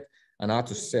market and how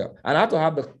to sell and how to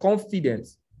have the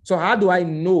confidence. So how do I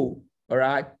know, all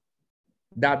right,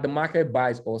 that the market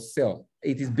buys or sell?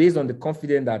 It is based on the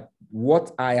confidence that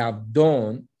what I have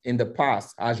done in the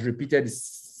past has repeated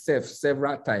itself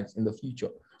several times in the future.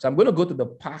 So I'm going to go to the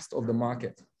past of the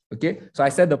market. Okay. So I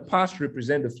said the past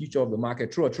represents the future of the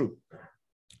market. True or true?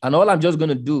 And all I'm just going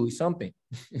to do is something.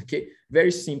 Okay.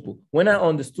 Very simple. When I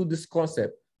understood this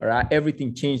concept, all right,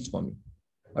 everything changed for me.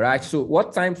 All right. So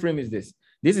what time frame is this?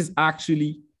 This is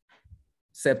actually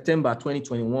September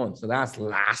 2021. So that's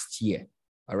last year.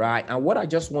 All right. And what I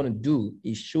just want to do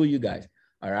is show you guys,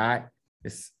 all right,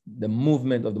 it's the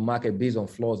movement of the market based on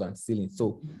floors and ceilings.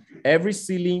 So every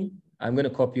ceiling, I'm going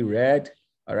to copy red.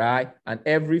 All right. And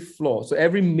every floor. So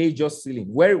every major ceiling,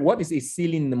 what is a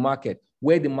ceiling in the market?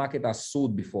 Where the market has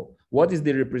sold before. What is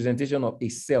the representation of a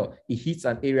sell? It hits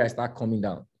an area, start coming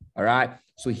down. All right.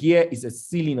 So here is a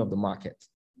ceiling of the market.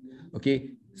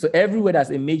 Okay. So everywhere that's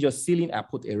a major ceiling, I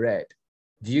put a red.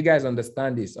 Do you guys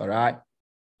understand this? All right.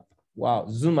 Wow,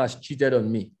 Zoom has cheated on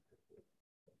me.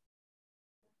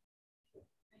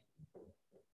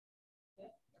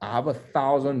 I have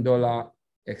 $1,000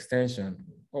 extension.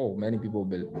 Oh, many people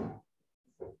will.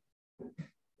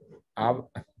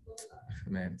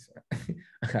 Man,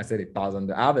 I said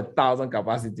 1,000. I have 1,000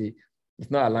 capacity.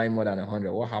 It's not aligned more than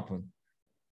 100. What happened?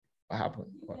 What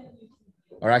happened?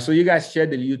 All right, so you guys share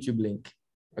the YouTube link.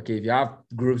 Okay, if you have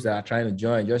groups that are trying to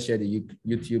join, just share the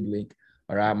YouTube link.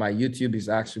 All right, my YouTube is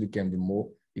actually can be more.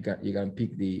 You can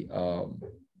pick the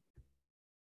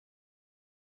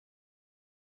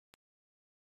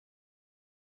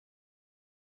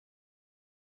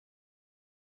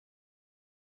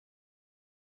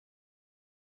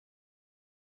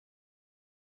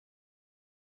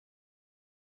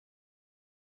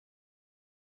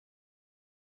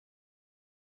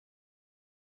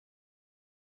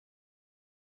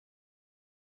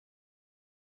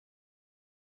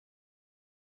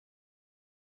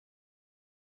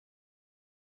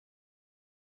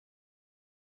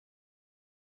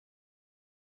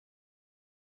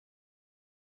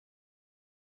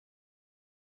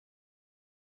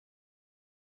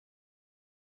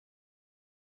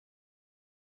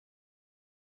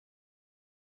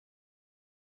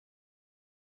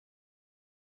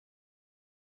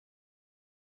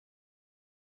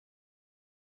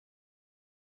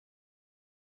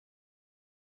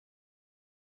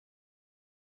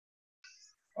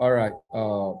all right.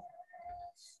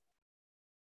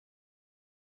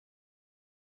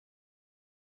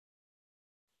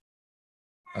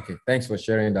 Okay, thanks for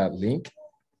sharing that link.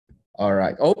 All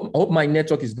right. Hope my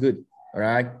network is good. All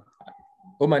right.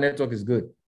 Hope my network is good.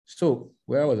 So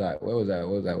where was I? Where was I?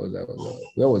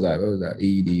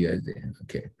 EUD.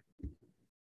 Okay.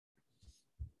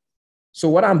 So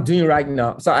what I'm doing right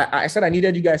now, so I said I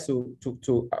needed you guys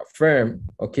to affirm,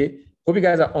 okay? Hope you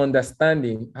guys are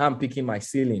understanding how I'm picking my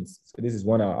ceilings. So this is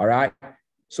 1 hour, all right?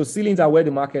 So ceilings are where the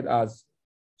market has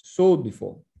sold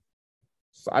before.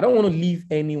 So I don't want to leave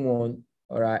anyone,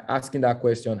 all right, asking that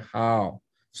question, how?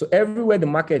 So everywhere the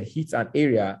market hits an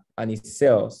area and it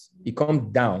sells, it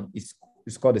comes down, it's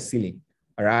called the ceiling,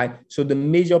 all right? So the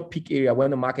major peak area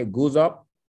when the market goes up,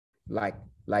 like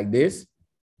this,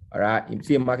 all right, you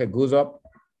see a market goes up,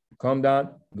 come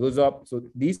down, goes up. So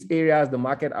these areas, the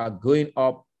market are going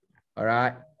up, all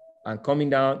right, and coming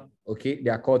down, okay, they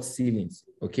are called ceilings,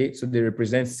 okay? So they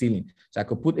represent ceiling. So I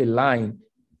could put a line,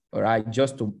 all right,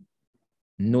 just to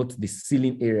note the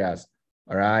ceiling areas,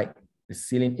 all right? The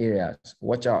ceiling areas,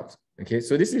 watch out, okay?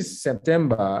 So this is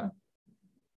September.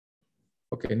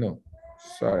 Okay, no,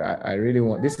 sorry, I really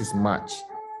want, this is March.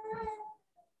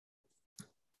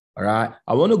 All right.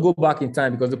 I want to go back in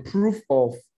time because the proof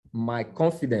of my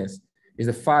confidence is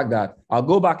the fact that I'll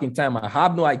go back in time. I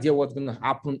have no idea what's going to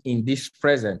happen in this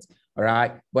present. All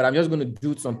right. But I'm just going to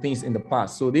do some things in the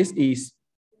past. So this is,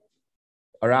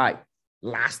 all right,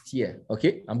 last year.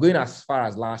 Okay. I'm going as far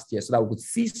as last year so that we could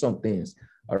see some things.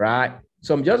 All right.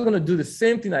 So I'm just going to do the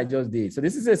same thing I just did. So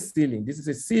this is a ceiling. This is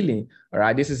a ceiling. All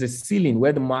right. This is a ceiling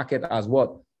where the market has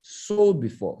what? Sold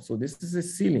before. So this is a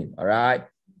ceiling. All right.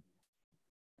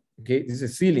 Okay, this is a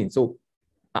ceiling. So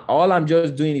all I'm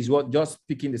just doing is what? Just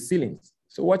picking the ceilings.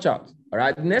 So watch out. All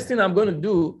right. The next thing I'm going to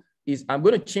do is I'm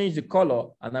going to change the color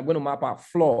and I'm going to map out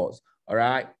floors. All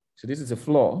right. So this is a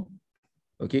floor.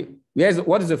 Okay.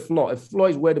 What is a floor? A floor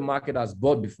is where the market has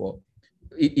bought before.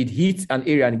 It hits an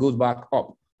area and it goes back up.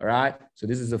 All right. So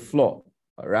this is a floor.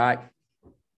 All right.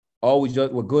 Or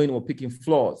we're picking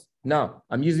floors. Now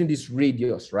I'm using this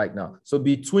radius right now. So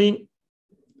between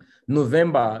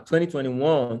November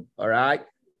 2021, all right,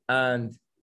 and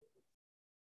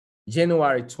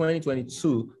January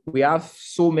 2022, we have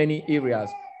so many areas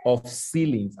of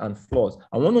ceilings and floors.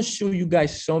 I want to show you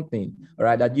guys something, all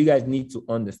right, that you guys need to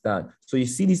understand. So you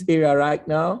see this area right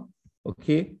now,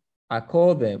 okay? I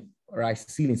call them, all right,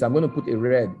 ceilings. I'm going to put a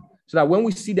red so that when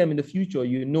we see them in the future,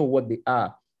 you know what they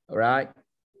are, all right?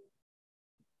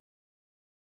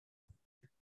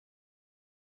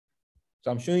 So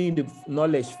I'm showing you the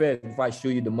knowledge first before I show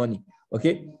you the money,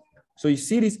 okay? So you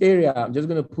see this area, I'm just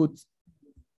going to put,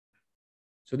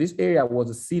 so this area was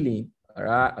a ceiling, all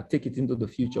right? I take it into the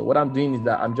future. What I'm doing is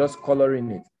that I'm just coloring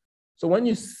it. So when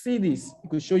you see this,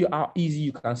 it will show you how easy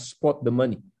you can spot the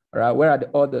money, all right? Where are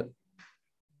the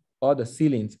other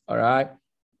ceilings, all right?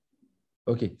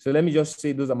 Okay, so let me just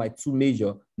say those are my two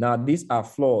major. Now these are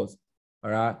floors,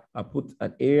 all right? I put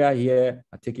an area here,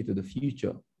 I take it to the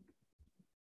future.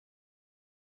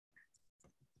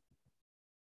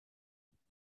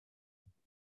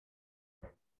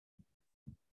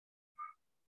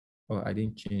 Oh, I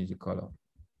didn't change the color.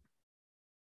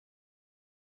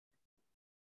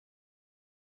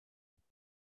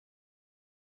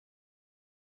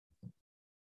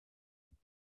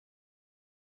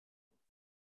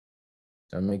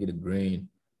 So I'll make it a green.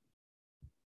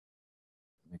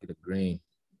 Make it a green.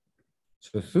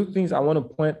 So two things I want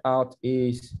to point out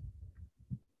is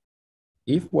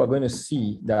if we're going to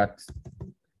see that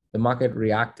the market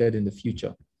reacted in the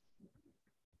future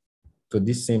to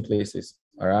these same places,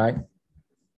 all right?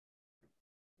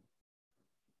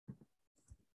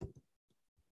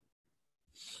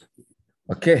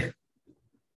 Okay.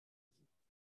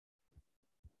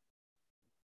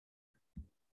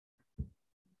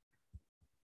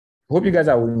 Hope you guys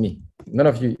are with me. None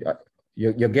of you,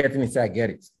 you're getting it, so I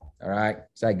get it, all right?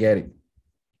 So I get it.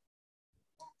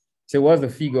 So what's the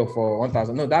figure for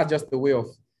 1,000? No, that's just the way of,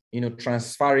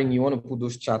 transferring. You want to put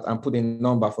those charts and put a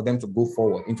number for them to go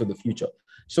forward into the future.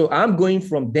 So I'm going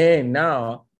from there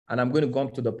now, and I'm going to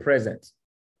come to the present.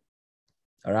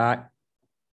 All right.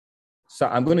 So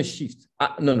I'm going to shift.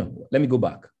 No, let me go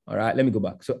back. All right. Let me go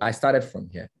back. So I started from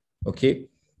here. Okay.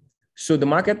 So the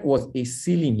market was a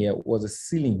ceiling here,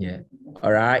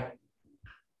 All right.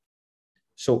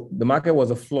 So the market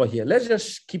was a floor here. Let's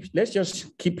just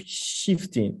keep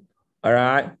shifting. All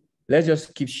right. Let's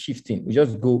just keep shifting. We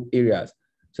just go areas.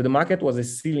 So the market was a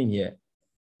ceiling here.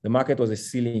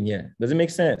 Does it make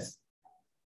sense?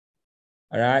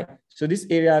 All right. So these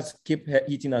areas keep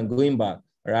hitting and going back.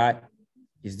 All right.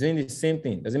 It's doing the same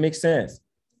thing. Does it make sense?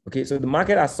 Okay. So the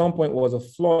market at some point was a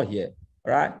floor here.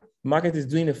 All right. The market is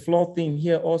doing a floor thing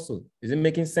here also. Is it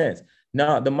making sense?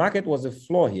 Now the market was a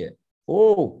floor here.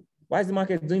 Oh, why is the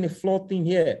market doing a floor thing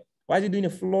here? Why is it doing a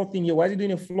floor thing here? Why is it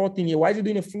doing a floor thing here? Why is it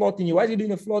doing a floor thing here? Why is it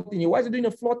doing a floor thing here? Why is it doing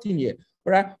a floor thing here?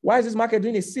 All right. Why is this market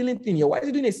doing a ceiling thing here? Why is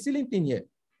it doing a ceiling thing here?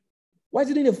 Why is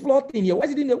it doing a floor thing here? Why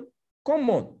is it doing a, come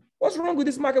on. What's wrong with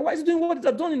this market? Why is it doing what it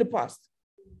has done in the past?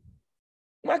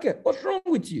 Market, what's wrong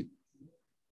with you?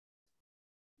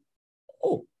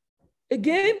 Oh,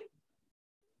 again?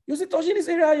 You're still touching this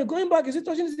area, you're going back. You're still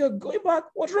touching this area, you're going back.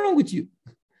 What's wrong with you?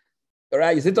 All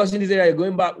right, you're still touching this area, you're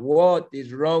going back. What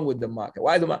is wrong with the market?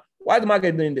 Why is the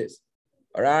market doing this?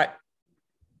 All right.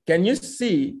 Can you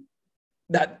see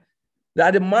that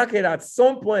the market at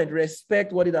some point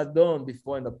respect what it has done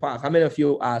before in the past? How many of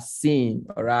you are seeing,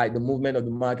 all right, the movement of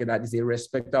the market that is a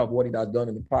respect of what it has done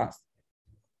in the past?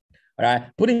 All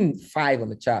right, put in 5 on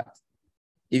the chart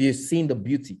if you've seen the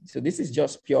beauty. So this is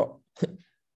just pure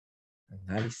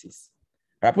analysis.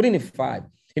 All right, put in a 5.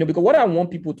 Because what I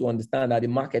want people to understand that the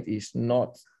market is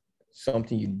not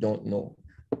something you don't know.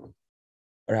 All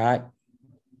right.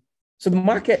 So the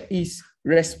market is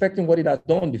respecting what it has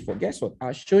done before. Guess what?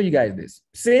 I'll show you guys this.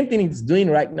 Same thing it's doing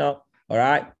right now. All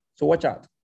right. So watch out.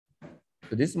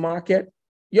 So this market,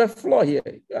 you have floor here.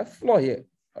 You have floor here.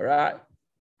 All right.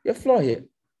 You have floor here.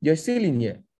 You're ceiling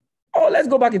here. Oh, let's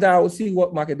go back in time. We'll see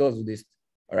what market does with this.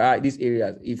 All right. These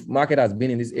areas. If market has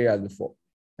been in these areas before.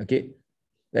 Okay.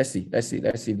 Let's see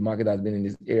if the market has been in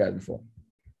these areas before.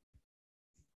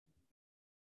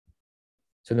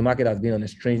 So the market has been on a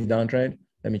strange downtrend.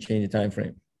 Let me change the time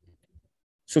frame.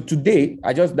 So today,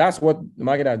 that's what the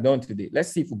market has done today. Let's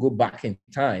see if we go back in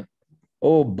time.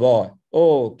 Oh boy.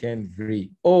 Oh, Ken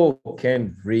Vree.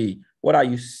 What are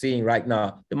you seeing right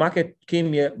now? The market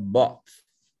came here, bought.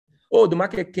 Oh, the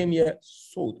market came here,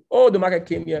 sold. Oh, the market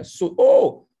came here, sold.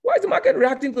 Oh, why is the market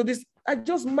reacting to this? I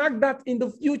just marked that in the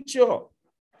future.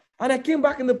 And I came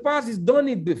back in the past. It's done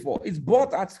it before. It's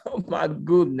bought at, oh my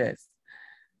goodness.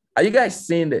 Are you guys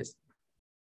seeing this?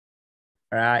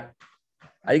 All right.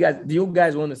 Do you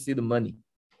guys want to see the money?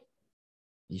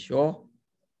 You sure?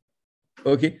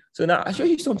 Okay. So now I'll show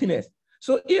you something else.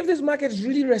 So if this market is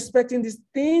really respecting these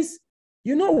things,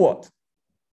 you know what?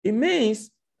 It means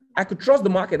I could trust the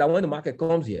market that when the market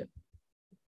comes here,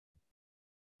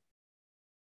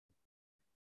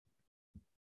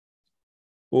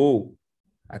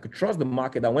 I could trust the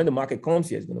market that when the market comes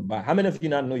here, it's going to buy. How many of you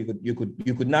now know you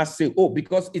could not say, oh,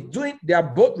 because they are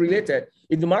both related.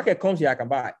 If the market comes here, I can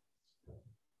buy.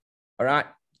 All right.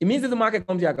 It means that the market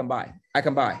comes here, I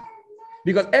can buy.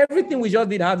 Because everything we just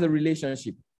did has a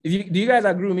relationship. Do you guys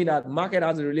agree with me that market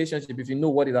has a relationship if you know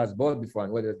what it has bought before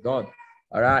and what it's done?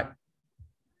 All right.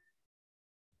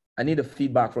 I need a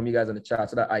feedback from you guys on the chat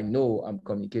so that I know I'm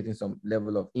communicating some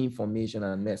level of information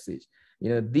and message. You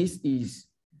know, this is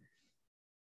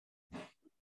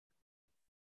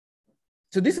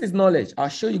knowledge. I'll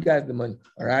show you guys the money.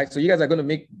 All right. So you guys are going to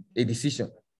make a decision.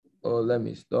 Oh, let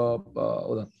me stop.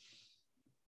 Hold on.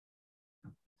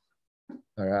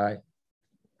 All right.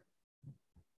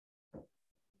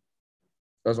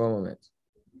 Just one moment.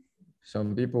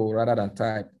 Some people rather than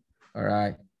type. All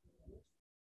right.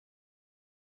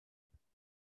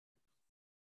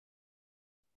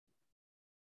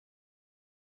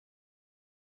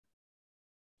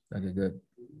 Okay, good.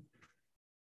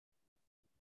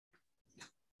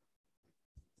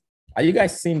 Are you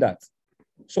guys seeing that?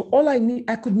 So all I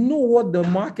could know what the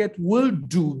market will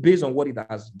do based on what it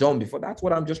has done before. That's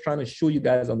what I'm just trying to show you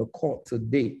guys on the call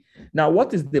today. Now,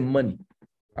 what is the money?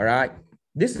 All right.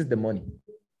 This is the money.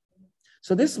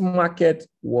 So this market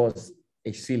was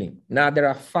a ceiling. Now there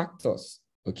are factors,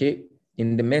 okay,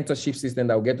 in the mentorship system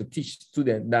that we get to teach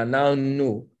students that now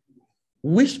know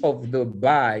which of the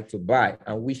buy to buy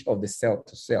and which of the sell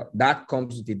to sell. That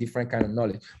comes with a different kind of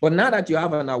knowledge. But now that you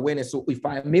have an awareness, so if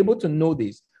I'm able to know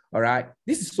this, all right,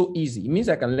 this is so easy. It means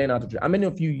I can learn how to trade. How many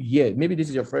of you here, maybe this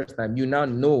is your first time, you now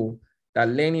know that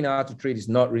learning how to trade is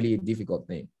not really a difficult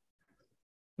thing.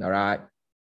 All right.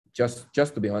 Just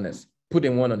to be honest, put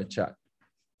in one on the chat.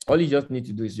 All you just need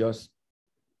to do is just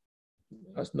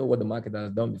know what the market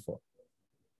has done before.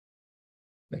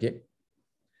 Okay.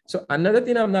 So another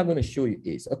thing I'm not going to show you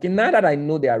is, okay, now that I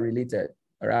know they are related,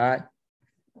 all right,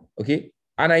 okay,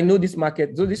 and I know this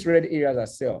market, so these red areas are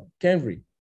sell, Kenry,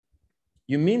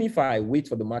 you mean if I wait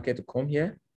for the market to come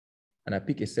here and I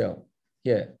pick a sell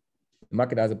here, the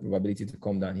market has a probability to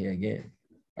come down here again,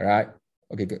 all right?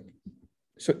 Okay, good.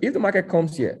 So if the market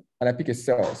comes here and I pick a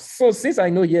sell, so since I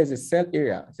know here is a sell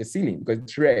area, it's a ceiling because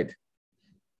it's red,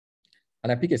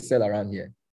 and I pick a sell around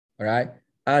here, all right?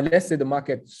 And let's say the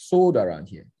market sold around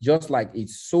here, just like it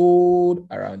sold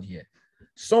around here.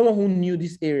 Someone who knew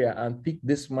this area and picked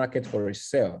this market for a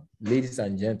sell, ladies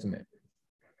and gentlemen.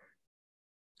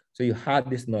 So you had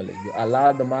this knowledge. You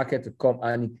allowed the market to come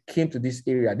and it came to this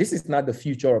area. This is not the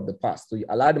future of the past. So you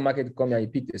allowed the market to come here and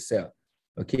you picked a sell.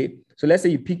 Okay. So let's say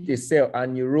you picked a sell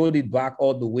and you rolled it back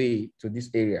all the way to this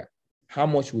area. How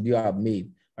much would you have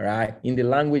made? All right. In the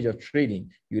language of trading,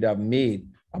 you'd have made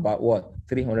about what?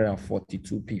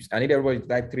 342 pips. I need everybody to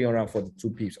type 342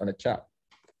 pips on the chat.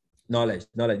 Knowledge.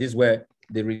 This is where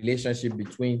the relationship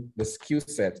between the skill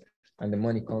set and the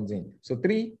money comes in. So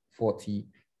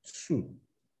 342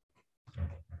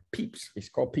 pips. It's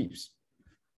called pips.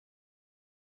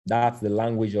 That's the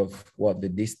language of what? The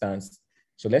distance.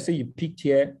 So let's say you picked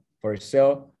here for a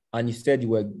sell and you said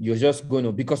you're just going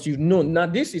to, because you've known. Now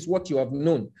this is what you have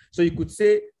known. So you could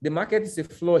say the market is a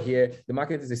floor here, the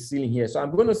market is a ceiling here. So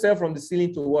I'm going to sell from the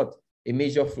ceiling to what? A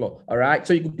major floor. All right.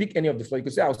 So you could pick any of the floor. You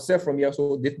could say I'll sell from here.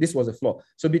 So this was a floor.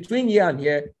 So between here and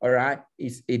here, all right,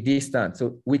 is a distance.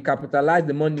 So we capitalize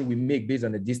the money we make based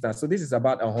on the distance. So this is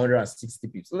about 160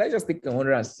 pips. So let's just take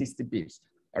 160 pips.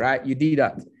 All right. You did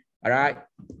that. All right.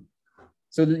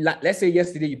 So let's say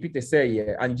yesterday you picked a sell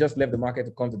here and you just left the market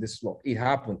to come to this floor. It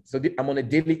happened. So I'm on a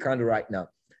daily candle right now.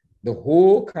 The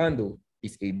whole candle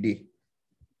is a day.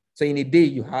 So in a day,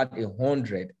 you had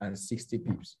 160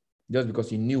 pips just because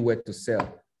you knew where to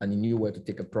sell and you knew where to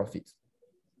take a profit.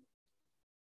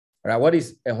 All right, what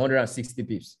is 160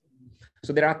 pips?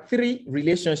 So there are three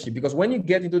relationships, because when you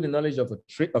get into the knowledge of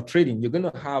trading, you're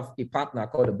going to have a partner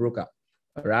called a broker.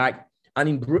 All right.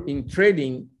 And in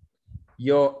trading,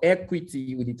 your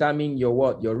equity will determine your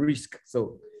what? Your risk.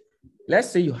 So let's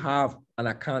say you have an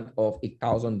account of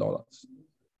 $1,000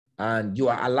 and you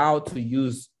are allowed to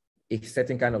use a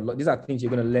certain kind of, these are things you're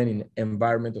going to learn in the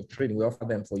environment of trading. We offer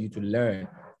them for you to learn,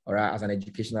 all right, as an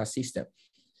educational system.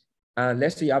 And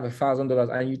let's say you have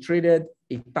 $1,000 and you traded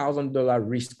 $1,000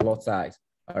 risk lot size,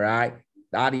 all right?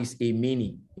 That is a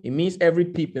mini. It means every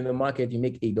pip in the market, you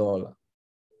make $1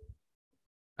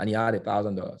 and you had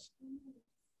 $1,000.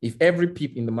 If every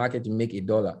pip in the market, you make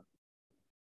 $1,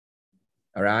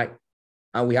 all right?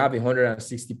 And we have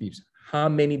 160 pips. How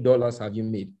many dollars have you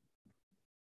made?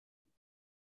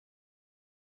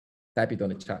 Type it on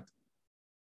the chat.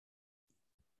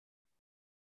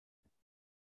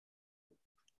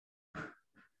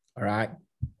 All right.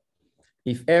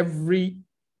 If every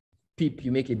pip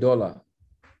you make $1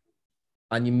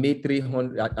 and you made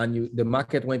 300 and the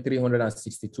market went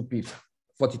 362 pips,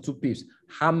 42 pips,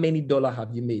 how many dollars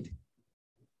have you made?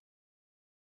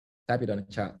 Type it on the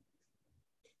chat.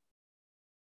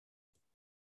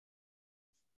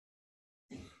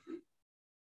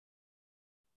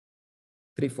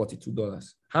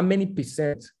 $342. How many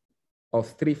percent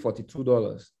of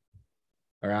 $342?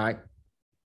 All right.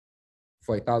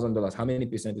 For $1,000, how many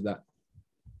percent is that?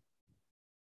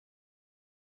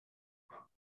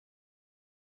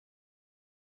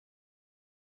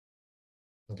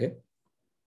 Okay.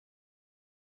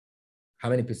 How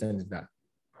many percent is that?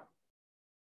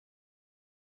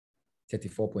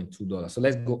 $34.2. So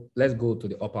let's go to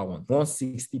the upper one.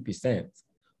 160%.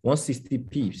 160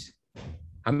 pips.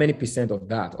 How many percent of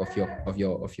that of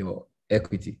your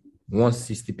equity?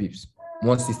 160 pips.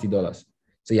 $160.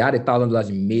 So you had $1,000,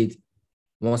 you made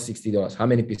 $160. How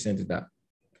many percent is that?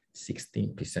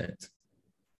 16%.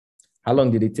 How long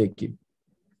did it take you?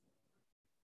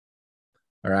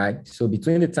 All right. So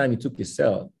between the time you took your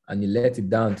sell and you let it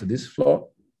down to this floor,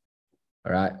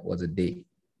 all right, was a day.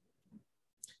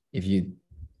 If you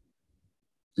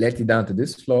let it down to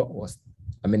this floor, was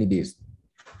how many days?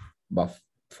 About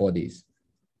 4 days.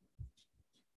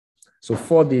 So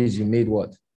 4 days, you made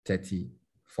what? 34%.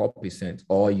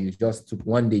 Or you just took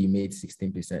 1 day, you made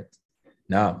 16%.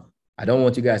 Now, I don't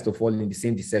want you guys to fall in the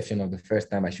same deception of the first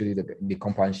time I showed you the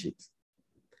compound sheet.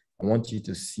 I want you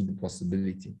to see the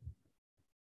possibility.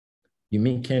 You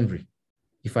mean, Kendry,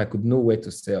 if I could know where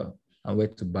to sell and where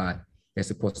to buy, there's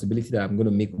a possibility that I'm going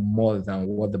to make more than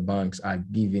what the banks are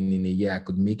giving in a year. I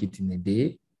could make it in a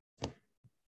day.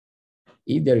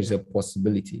 If there is a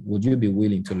possibility, would you be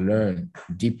willing to learn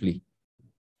deeply,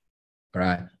 all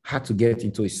right, how to get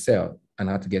into a sell and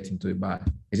how to get into a buy?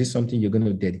 Is this something you're going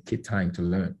to dedicate time to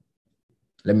learn?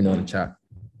 Let me know in the chat.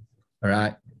 All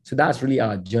right. So that's really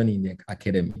our journey in the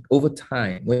academy. Over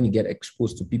time, when you get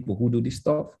exposed to people who do this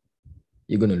stuff,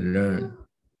 you're going to learn.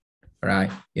 All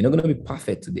right. You're not going to be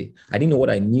perfect today. I didn't know what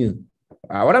I knew.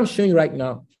 What I'm showing you right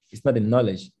now is not the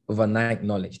knowledge, overnight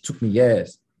knowledge. It took me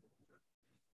years.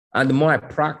 And the more I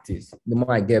practice, the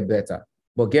more I get better.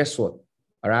 But guess what?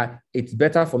 All right. It's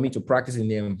better for me to practice in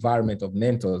the environment of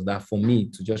mentors than for me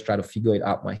to just try to figure it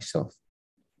out myself,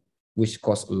 which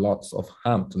causes lots of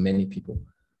harm to many people.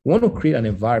 We want to create an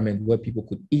environment where people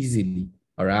could easily,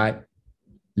 all right,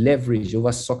 leverage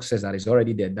over success that is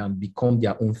already there than become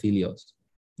their own failures.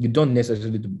 You don't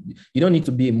need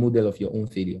to be a model of your own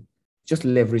failure. Just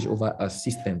leverage over a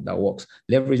system that works.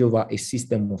 Leverage over a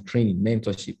system of training,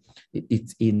 mentorship.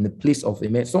 It's in the place of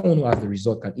someone who has the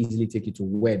result can easily take you to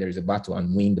where there is a battle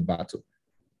and win the battle.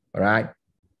 All right.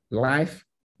 Life,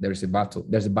 there is a battle.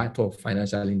 There's a battle of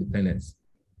financial independence.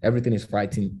 Everything is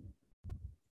fighting.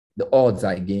 The odds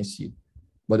are against you.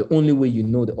 But the only way you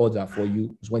know the odds are for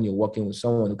you is when you're working with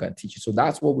someone who can teach you. So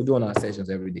that's what we do on our sessions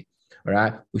every day. All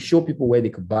right. We show people where they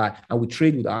could buy and we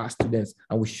trade with our students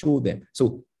and we show them.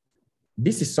 So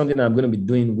this is something that I'm going to be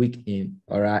doing week in.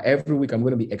 All right. Every week, I'm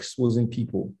going to be exposing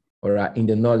people, all right, in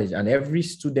the knowledge. And every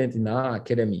student in our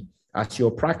academy, as you're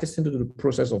practicing through the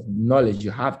process of knowledge, you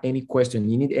have any question,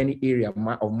 you need any area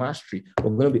of mastery,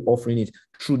 we're going to be offering it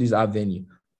through this avenue.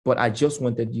 But I just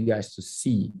wanted you guys to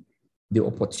see the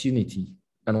opportunity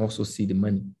and also see the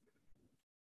money.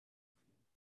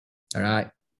 All right.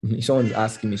 Someone's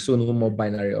asking me, so no more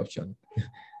binary option.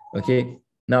 Okay.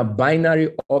 Now,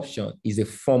 binary option is a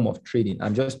form of trading.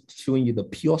 I'm just showing you the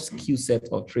pure skill set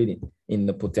of trading in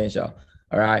the potential.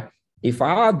 All right. If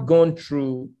I had gone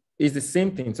through, it's the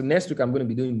same thing. So next week, I'm going to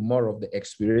be doing more of the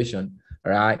expiration.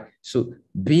 All right. So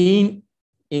being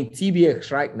in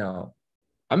TBX right now,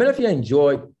 I mean, if you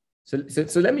enjoyed, so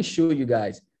let me show you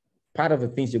guys part of the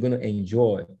things you're going to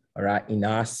enjoy, all right, in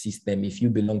our system. If you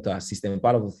belong to our system,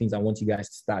 part of the things I want you guys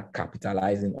to start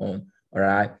capitalizing on, all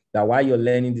right, that while you're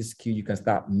learning this skill, you can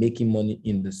start making money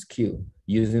in the skill,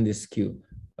 using this skill.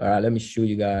 All right, let me show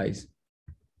you guys.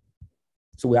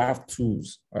 So we have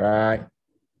tools, all right.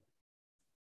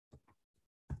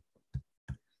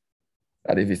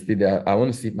 That if it's still there, I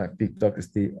want to see if my TikTok is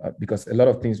still, because a lot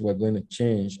of things were going to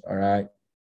change. All right.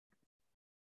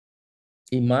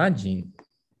 Imagine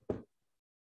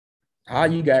how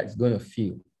you guys going to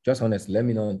feel. Just honestly, let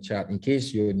me know in chat. In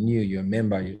case you're new, you're a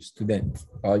member, you're a student,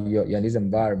 or you're in this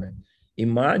environment.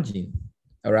 Imagine,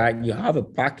 all right, you have a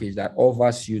package that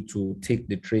offers you to take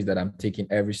the trades that I'm taking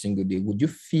every single day. Would you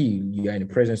feel you are in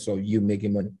the presence of you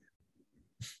making money?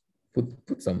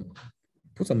 Put some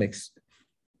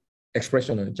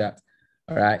expression on the chat.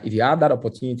 All right. If you have that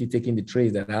opportunity taking the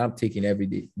trades that I'm taking every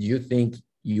day, do you think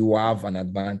you have an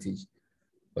advantage?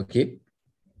 Okay.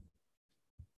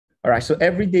 All right. So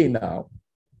every day now,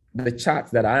 the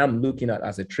charts that I am looking at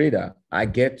as a trader, I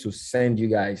get to send you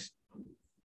guys,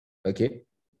 okay,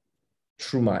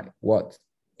 through my what?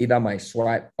 Either my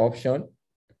swipe option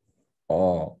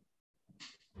or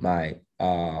my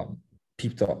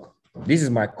Peep Talk. This is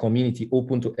my community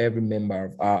open to every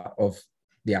member of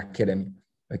the academy.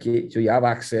 Okay, so you have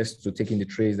access to taking the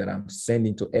trades that I'm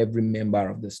sending to every member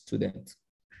of the student.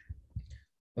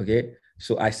 Okay,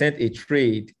 so I sent a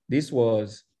trade. This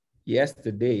was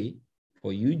yesterday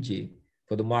for UJ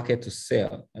for the market to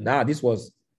sell. And now this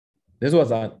was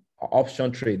an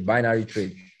option trade, binary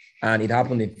trade. And it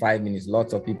happened in 5 minutes.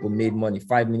 Lots of people made money,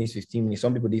 5 minutes, 15 minutes.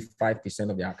 Some people did 5%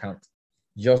 of their account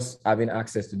just having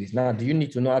access to this. Now, do you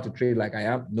need to know how to trade like I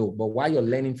am? No, but while you're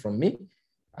learning from me,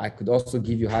 I could also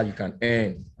give you how you can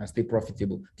earn and stay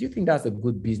profitable. Do you think that's a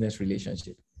good business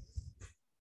relationship?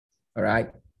 All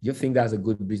right. Do you think that's a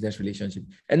good business relationship?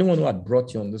 Anyone who had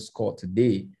brought you on this call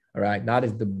today, all right, that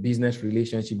is the business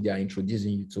relationship they are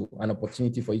introducing you to, an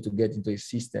opportunity for you to get into a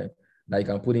system that you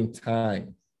can put in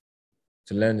time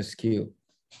to learn the skill.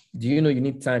 Do you know you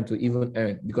need time to even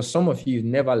earn? Because some of you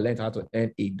never learned how to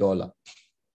earn $1.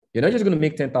 You're not just going to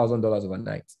make $10,000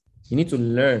 overnight. You need to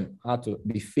learn how to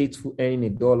be faithful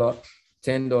earning $1,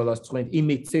 $10, $20. It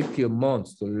may take you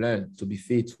months to learn to be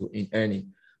faithful in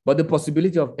earning, but the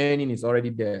possibility of earning is already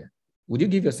there. Would you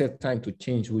give yourself time to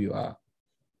change who you are?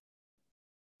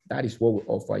 That is what we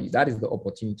offer you. That is the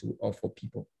opportunity we offer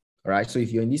people. All right. So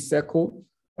if you're in this circle,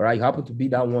 all right, you happen to be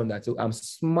that one that I'm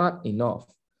smart enough,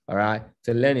 all right,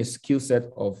 to learn a skill set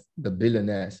of the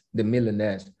billionaires, the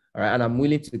millionaires, all right, and I'm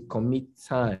willing to commit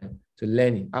time to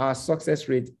learning. Our success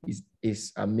rate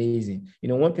is amazing. You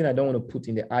know, one thing I don't want to put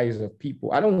in the eyes of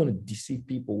people, I don't want to deceive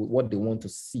people with what they want to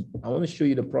see. I want to show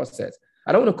you the process.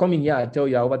 I don't want to come in here and tell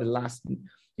you over the last,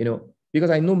 you know, because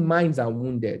I know minds are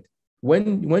wounded.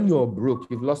 When you're broke,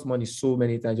 you've lost money so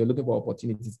many times, you're looking for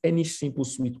opportunities. Any simple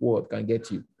sweet word can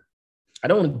get you. I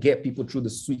don't want to get people through the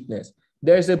sweetness.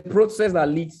 There's a process that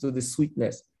leads to the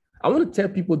sweetness. I want to tell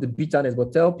people the bitterness,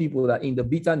 but tell people that in the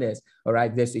bitterness, all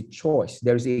right, there's a choice.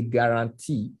 There's a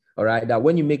guarantee, all right, that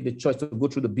when you make the choice to go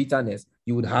through the bitterness,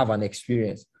 you would have an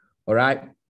experience, all right?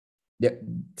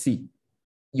 See,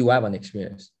 you have an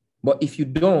experience. But if you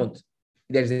don't,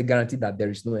 there's a guarantee that there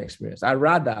is no experience. I'd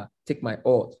rather take my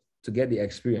oath to get the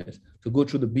experience, to go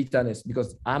through the bitterness,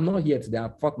 because I'm not here today.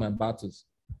 I've fought my battles,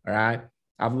 all right?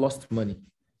 I've lost money.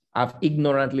 I've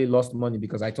ignorantly lost money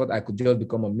because I thought I could just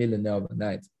become a millionaire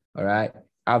overnight. All right.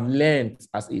 I've learned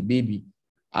as a baby.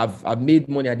 I've made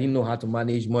money. I didn't know how to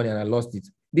manage money and I lost it.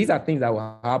 These are things that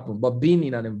will happen. But being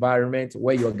in an environment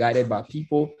where you're guided by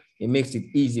people, it makes it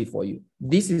easy for you.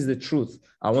 This is the truth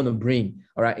I want to bring,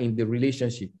 all right, in the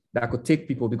relationship that could take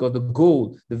people, because the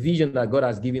goal, the vision that God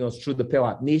has given us through the Power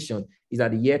Up Nation is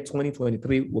that the year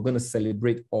 2023, we're going to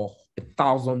celebrate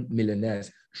 1,000 millionaires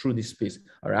through this space.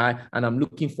 All right. And I'm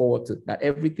looking forward to that.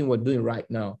 Everything we're doing right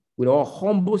now with our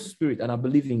humble spirit. And I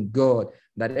believe in God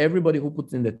that everybody who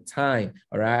puts in the time,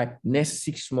 all right, next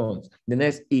 6 months, the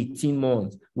next 18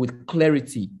 months with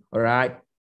clarity, all right,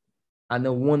 and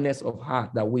the oneness of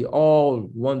heart that we all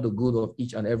want the good of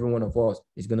each and every one of us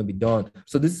is going to be done.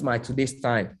 So this is my today's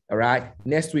time. All right.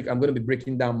 Next week, I'm going to be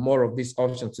breaking down more of these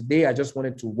options. Today, I just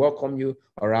wanted to welcome you,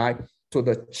 all right, to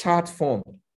the chart form,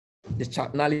 the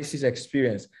Chartnalysis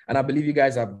experience. And I believe you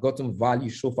guys have gotten value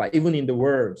so far, even in the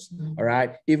words, all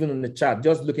right, even in the chat,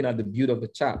 just looking at the beauty of the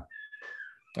chart.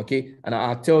 Okay. And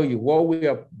I'll tell you what we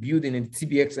are building in the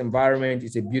TBX environment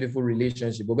is a beautiful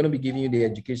relationship. We're going to be giving you the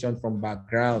education from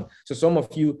background. So some of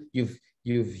you,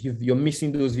 you're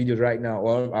missing those videos right now,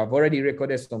 or I've already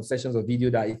recorded some sessions of video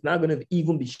that it's not going to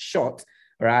even be short,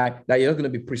 right? That you're not going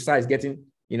to be precise, getting,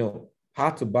 you know,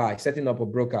 how to buy, setting up a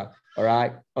broker, all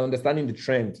right? Understanding the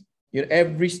trend, you know,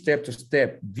 every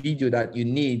step-to-step video that you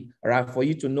need, all right, for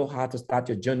you to know how to start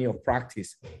your journey of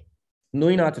practice.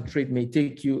 Knowing how to trade may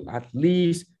take you at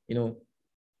least, you know,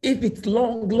 if it's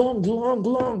long,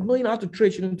 knowing how to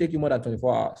trade shouldn't take you more than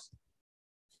 24 hours.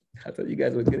 I thought you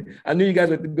guys were going. I knew you guys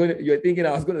were going. You're thinking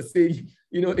I was going to say,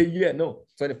 a year. No,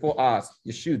 24 hours.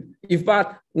 You should. In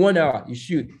fact, 1 hour. You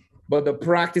should. But the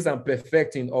practice and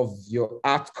perfecting of your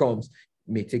outcomes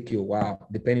may take you a while,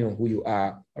 depending on who you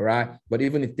are. All right. But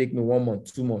even if it take me 1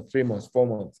 month, 2 months, 3 months, 4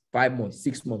 months, 5 months,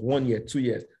 6 months, 1 year, 2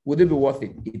 years, would it be worth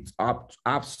it? It's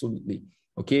absolutely.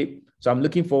 Okay. So I'm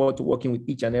looking forward to working with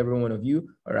each and every one of you.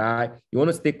 All right. You want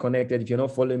to stay connected. If you're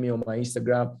not following me on my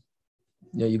Instagram,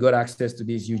 you got access to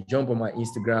this. You jump on my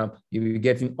Instagram, you'll be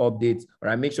getting updates. All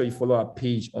right. Make sure you follow our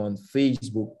page on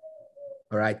Facebook.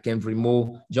 All right. Ken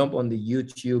Vrimo. Jump on the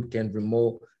YouTube, Ken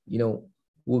Vrimo.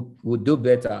 We'll do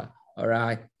better. All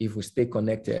right, if we stay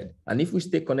connected. And if we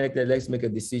stay connected, let's make a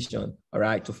decision, all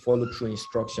right, to follow through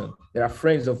instruction. There are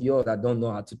friends of yours that don't know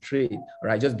how to trade, all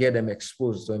right, just get them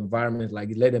exposed to environments like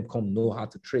it. Let them come know how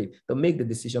to trade. They'll make the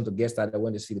decision to get started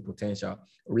when they see the potential.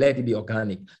 Let it be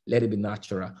organic. Let it be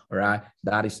natural, all right?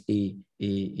 That is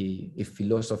a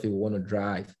philosophy we want to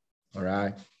drive, all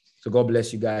right? So God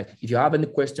bless you guys. If you have any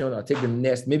question, I'll take the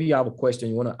next. Maybe you have a question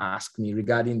you want to ask me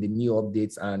regarding the new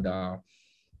updates and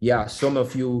yeah, some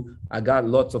of you, I got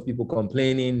lots of people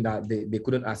complaining that they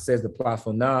couldn't access the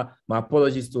platform. Now, my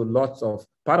apologies to lots of,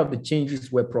 part of the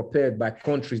changes were prepared by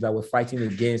countries that were fighting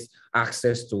against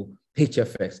access to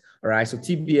HFX. All right, so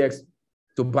TBX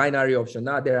to binary option.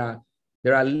 Now there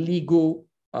are legal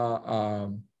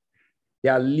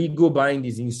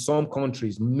bindings in some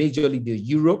countries, majorly the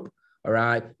Europe. All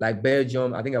right, like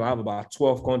Belgium, I think I have about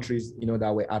 12 countries,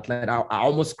 that were outlined. I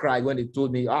almost cried when they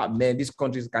told me, man, these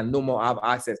countries can no more have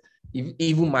access.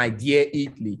 Even my dear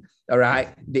Italy, all right,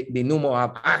 they no more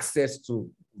have access to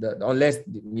unless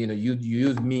you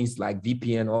use means like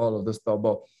VPN, all of the stuff,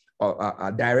 but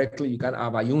directly you can't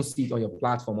have. You don't see it on your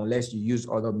platform unless you use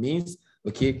other means.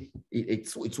 Okay,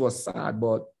 it was sad,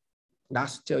 but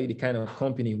that's to tell you the kind of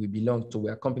company we belong to.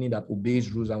 We're a company that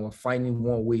obeys rules and we're finding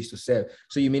more ways to sell.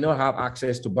 So you may not have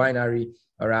access to binary,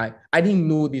 all right? I didn't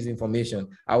know this information.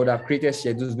 I would have created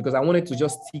schedules because I wanted to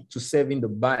just stick to serving the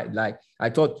buy. Like I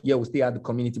thought, yeah, we'll stay at the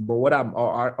community. But what I'm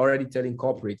already telling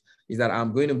corporate is that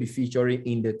I'm going to be featuring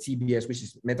in the TBS, which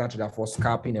is MetaTrader for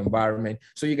scalping environment.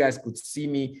 So you guys could see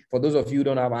me. For those of you who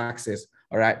don't have access,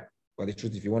 all right? But the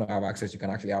truth, if you want to have access, you can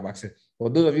actually have access. For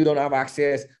those of you who don't have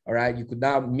access, all right, you could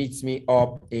now meet me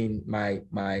up in my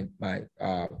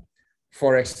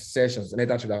Forex sessions,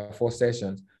 MetaTrader 4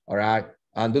 sessions, all right?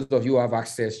 And those of you who have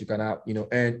access, you can have,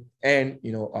 earn,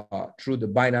 through the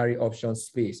binary option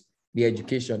space, the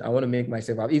education. I want to make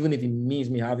myself have, even if it means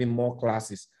me having more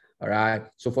classes, all right?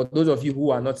 So for those of you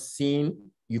who are not seeing,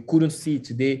 you couldn't see it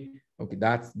today, okay,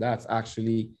 that's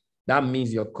actually, that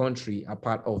means your country are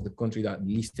part of the country that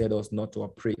listed us not to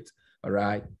operate, all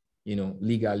right,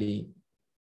 legally.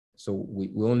 So we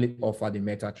only offer the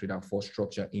MetaTrader 4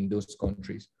 structure in those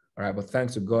countries, all right? But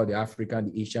thanks to God, the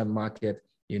African, the Asian market,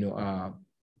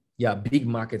 big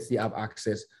markets, they have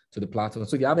access to the platform.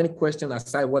 So if you have any question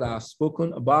aside what I've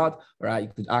spoken about, all right,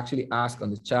 you could actually ask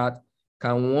on the chat.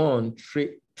 Can one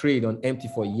trade on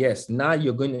MT4? Yes. Now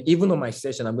you're going to, even on my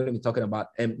session, I'm going to be talking about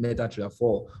MetaTrader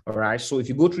 4. All right. So if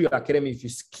you go through your academy, if you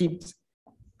skipped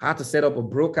how to set up a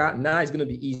broker, now it's going to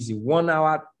be easy. 1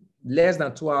 hour, less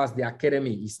than 2 hours, the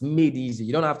academy is made easy.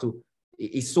 You don't have to,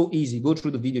 it's so easy. Go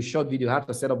through the video, short video, how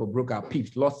to set up a broker,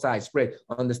 pips, lot size, spread,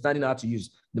 understanding how to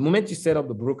use. The moment you set up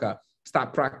the broker,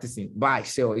 start practicing, buy,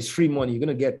 sell. It's free money. You're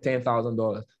going to get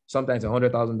 $10,000, sometimes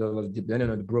 $100,000, depending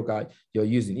on the broker you're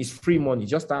using. It's free money.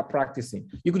 Just start practicing.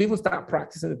 You could even start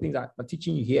practicing the things that I'm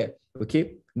teaching you here.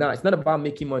 Okay. Now, it's not about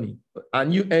making money.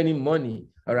 And you earning money,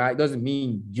 all right, doesn't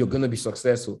mean you're going to be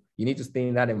successful. You need to stay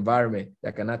in that environment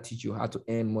that cannot teach you how to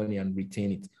earn money and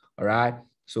retain it. All right.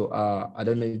 So I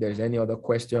don't know if there's any other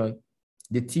question.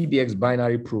 The TBX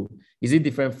binary pro, is it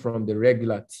different from the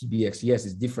regular TBX? Yes,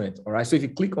 it's different. All right. So if you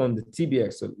click on the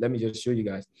TBX, so let me just show you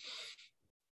guys.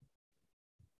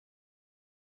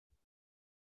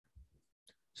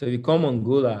 So if you come on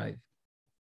Go Live,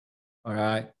 all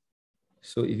right.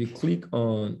 So if you click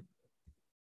on,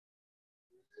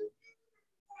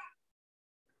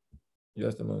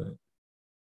 just a moment.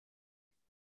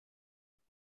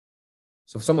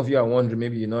 So some of you are wondering,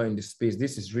 maybe you're not in the space.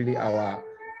 This is really our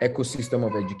ecosystem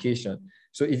of education.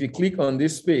 So if you click on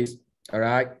this space, all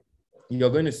right, you're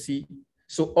going to see.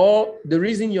 So all the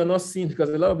reason you're not seeing, because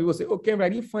a lot of people say, okay, I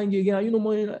didn't find you again. Are you no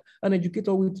more an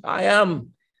educator? I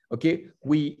am. Okay,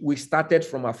 we started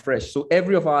from afresh. So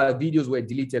every of our videos were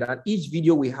deleted, and each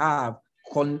video we have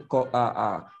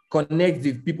connect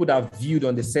the people that viewed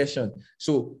on the session.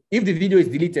 So if the video is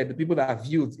deleted, the people that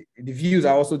viewed, the views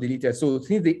are also deleted. So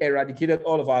since they eradicated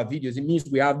all of our videos, it means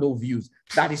we have no views.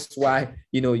 That is why,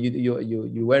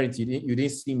 you weren't, you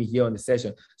didn't see me here on the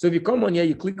session. So if you come on here,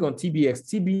 you click on TBX.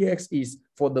 TBX is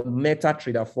for the meta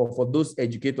trader, for those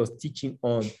educators teaching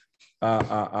on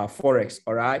Forex.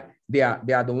 All right. They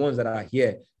are the ones that are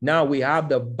here. Now we have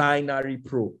the Binary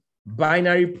Pro.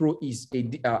 Binary Pro is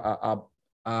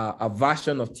a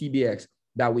version of TBX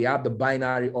that we have the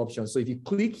binary option. So if you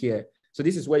click here, so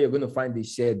this is where you're going to find the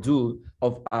schedule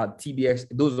of TBX,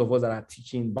 those of us that are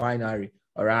teaching binary.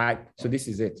 All right. So this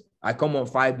is it. I come on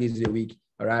 5 days a week.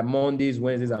 All right. Mondays,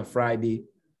 Wednesdays, and Friday,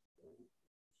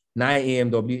 9 a.m.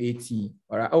 WAT.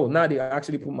 All right. Oh, now they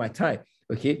actually put my time.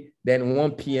 Okay. Then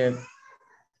 1 p.m.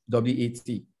 WAT.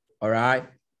 All right.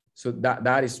 So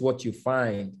that is what you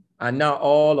find. And now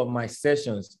all of my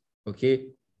sessions, okay,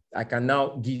 I can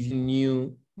now give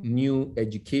you new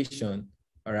education.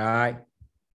 All right.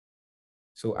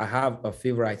 So I have a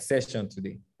favorite session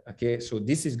today. Okay. So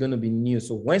this is going to be new.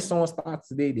 So when someone starts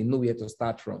today, they know where to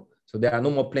start from. So there are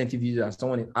no more plenty videos and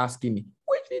someone is asking me,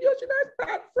 which video should I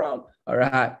start from? All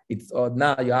right. It's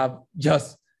now you have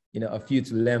just, a few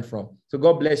to learn from. So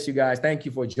God bless you guys. Thank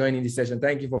you for joining this session.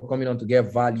 Thank you for coming on to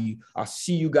get value. I'll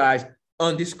see you guys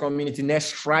on this community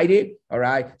next Friday. All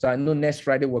right. So I know next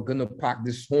Friday we're going to pack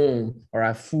this home, all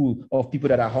right, full of people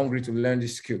that are hungry to learn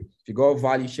this skill. If you got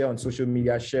value, share on social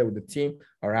media, share with the team.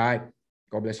 All right.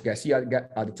 God bless you guys. See you at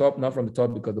the top, not from the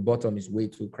top because the bottom is way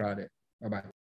too crowded. Bye-bye.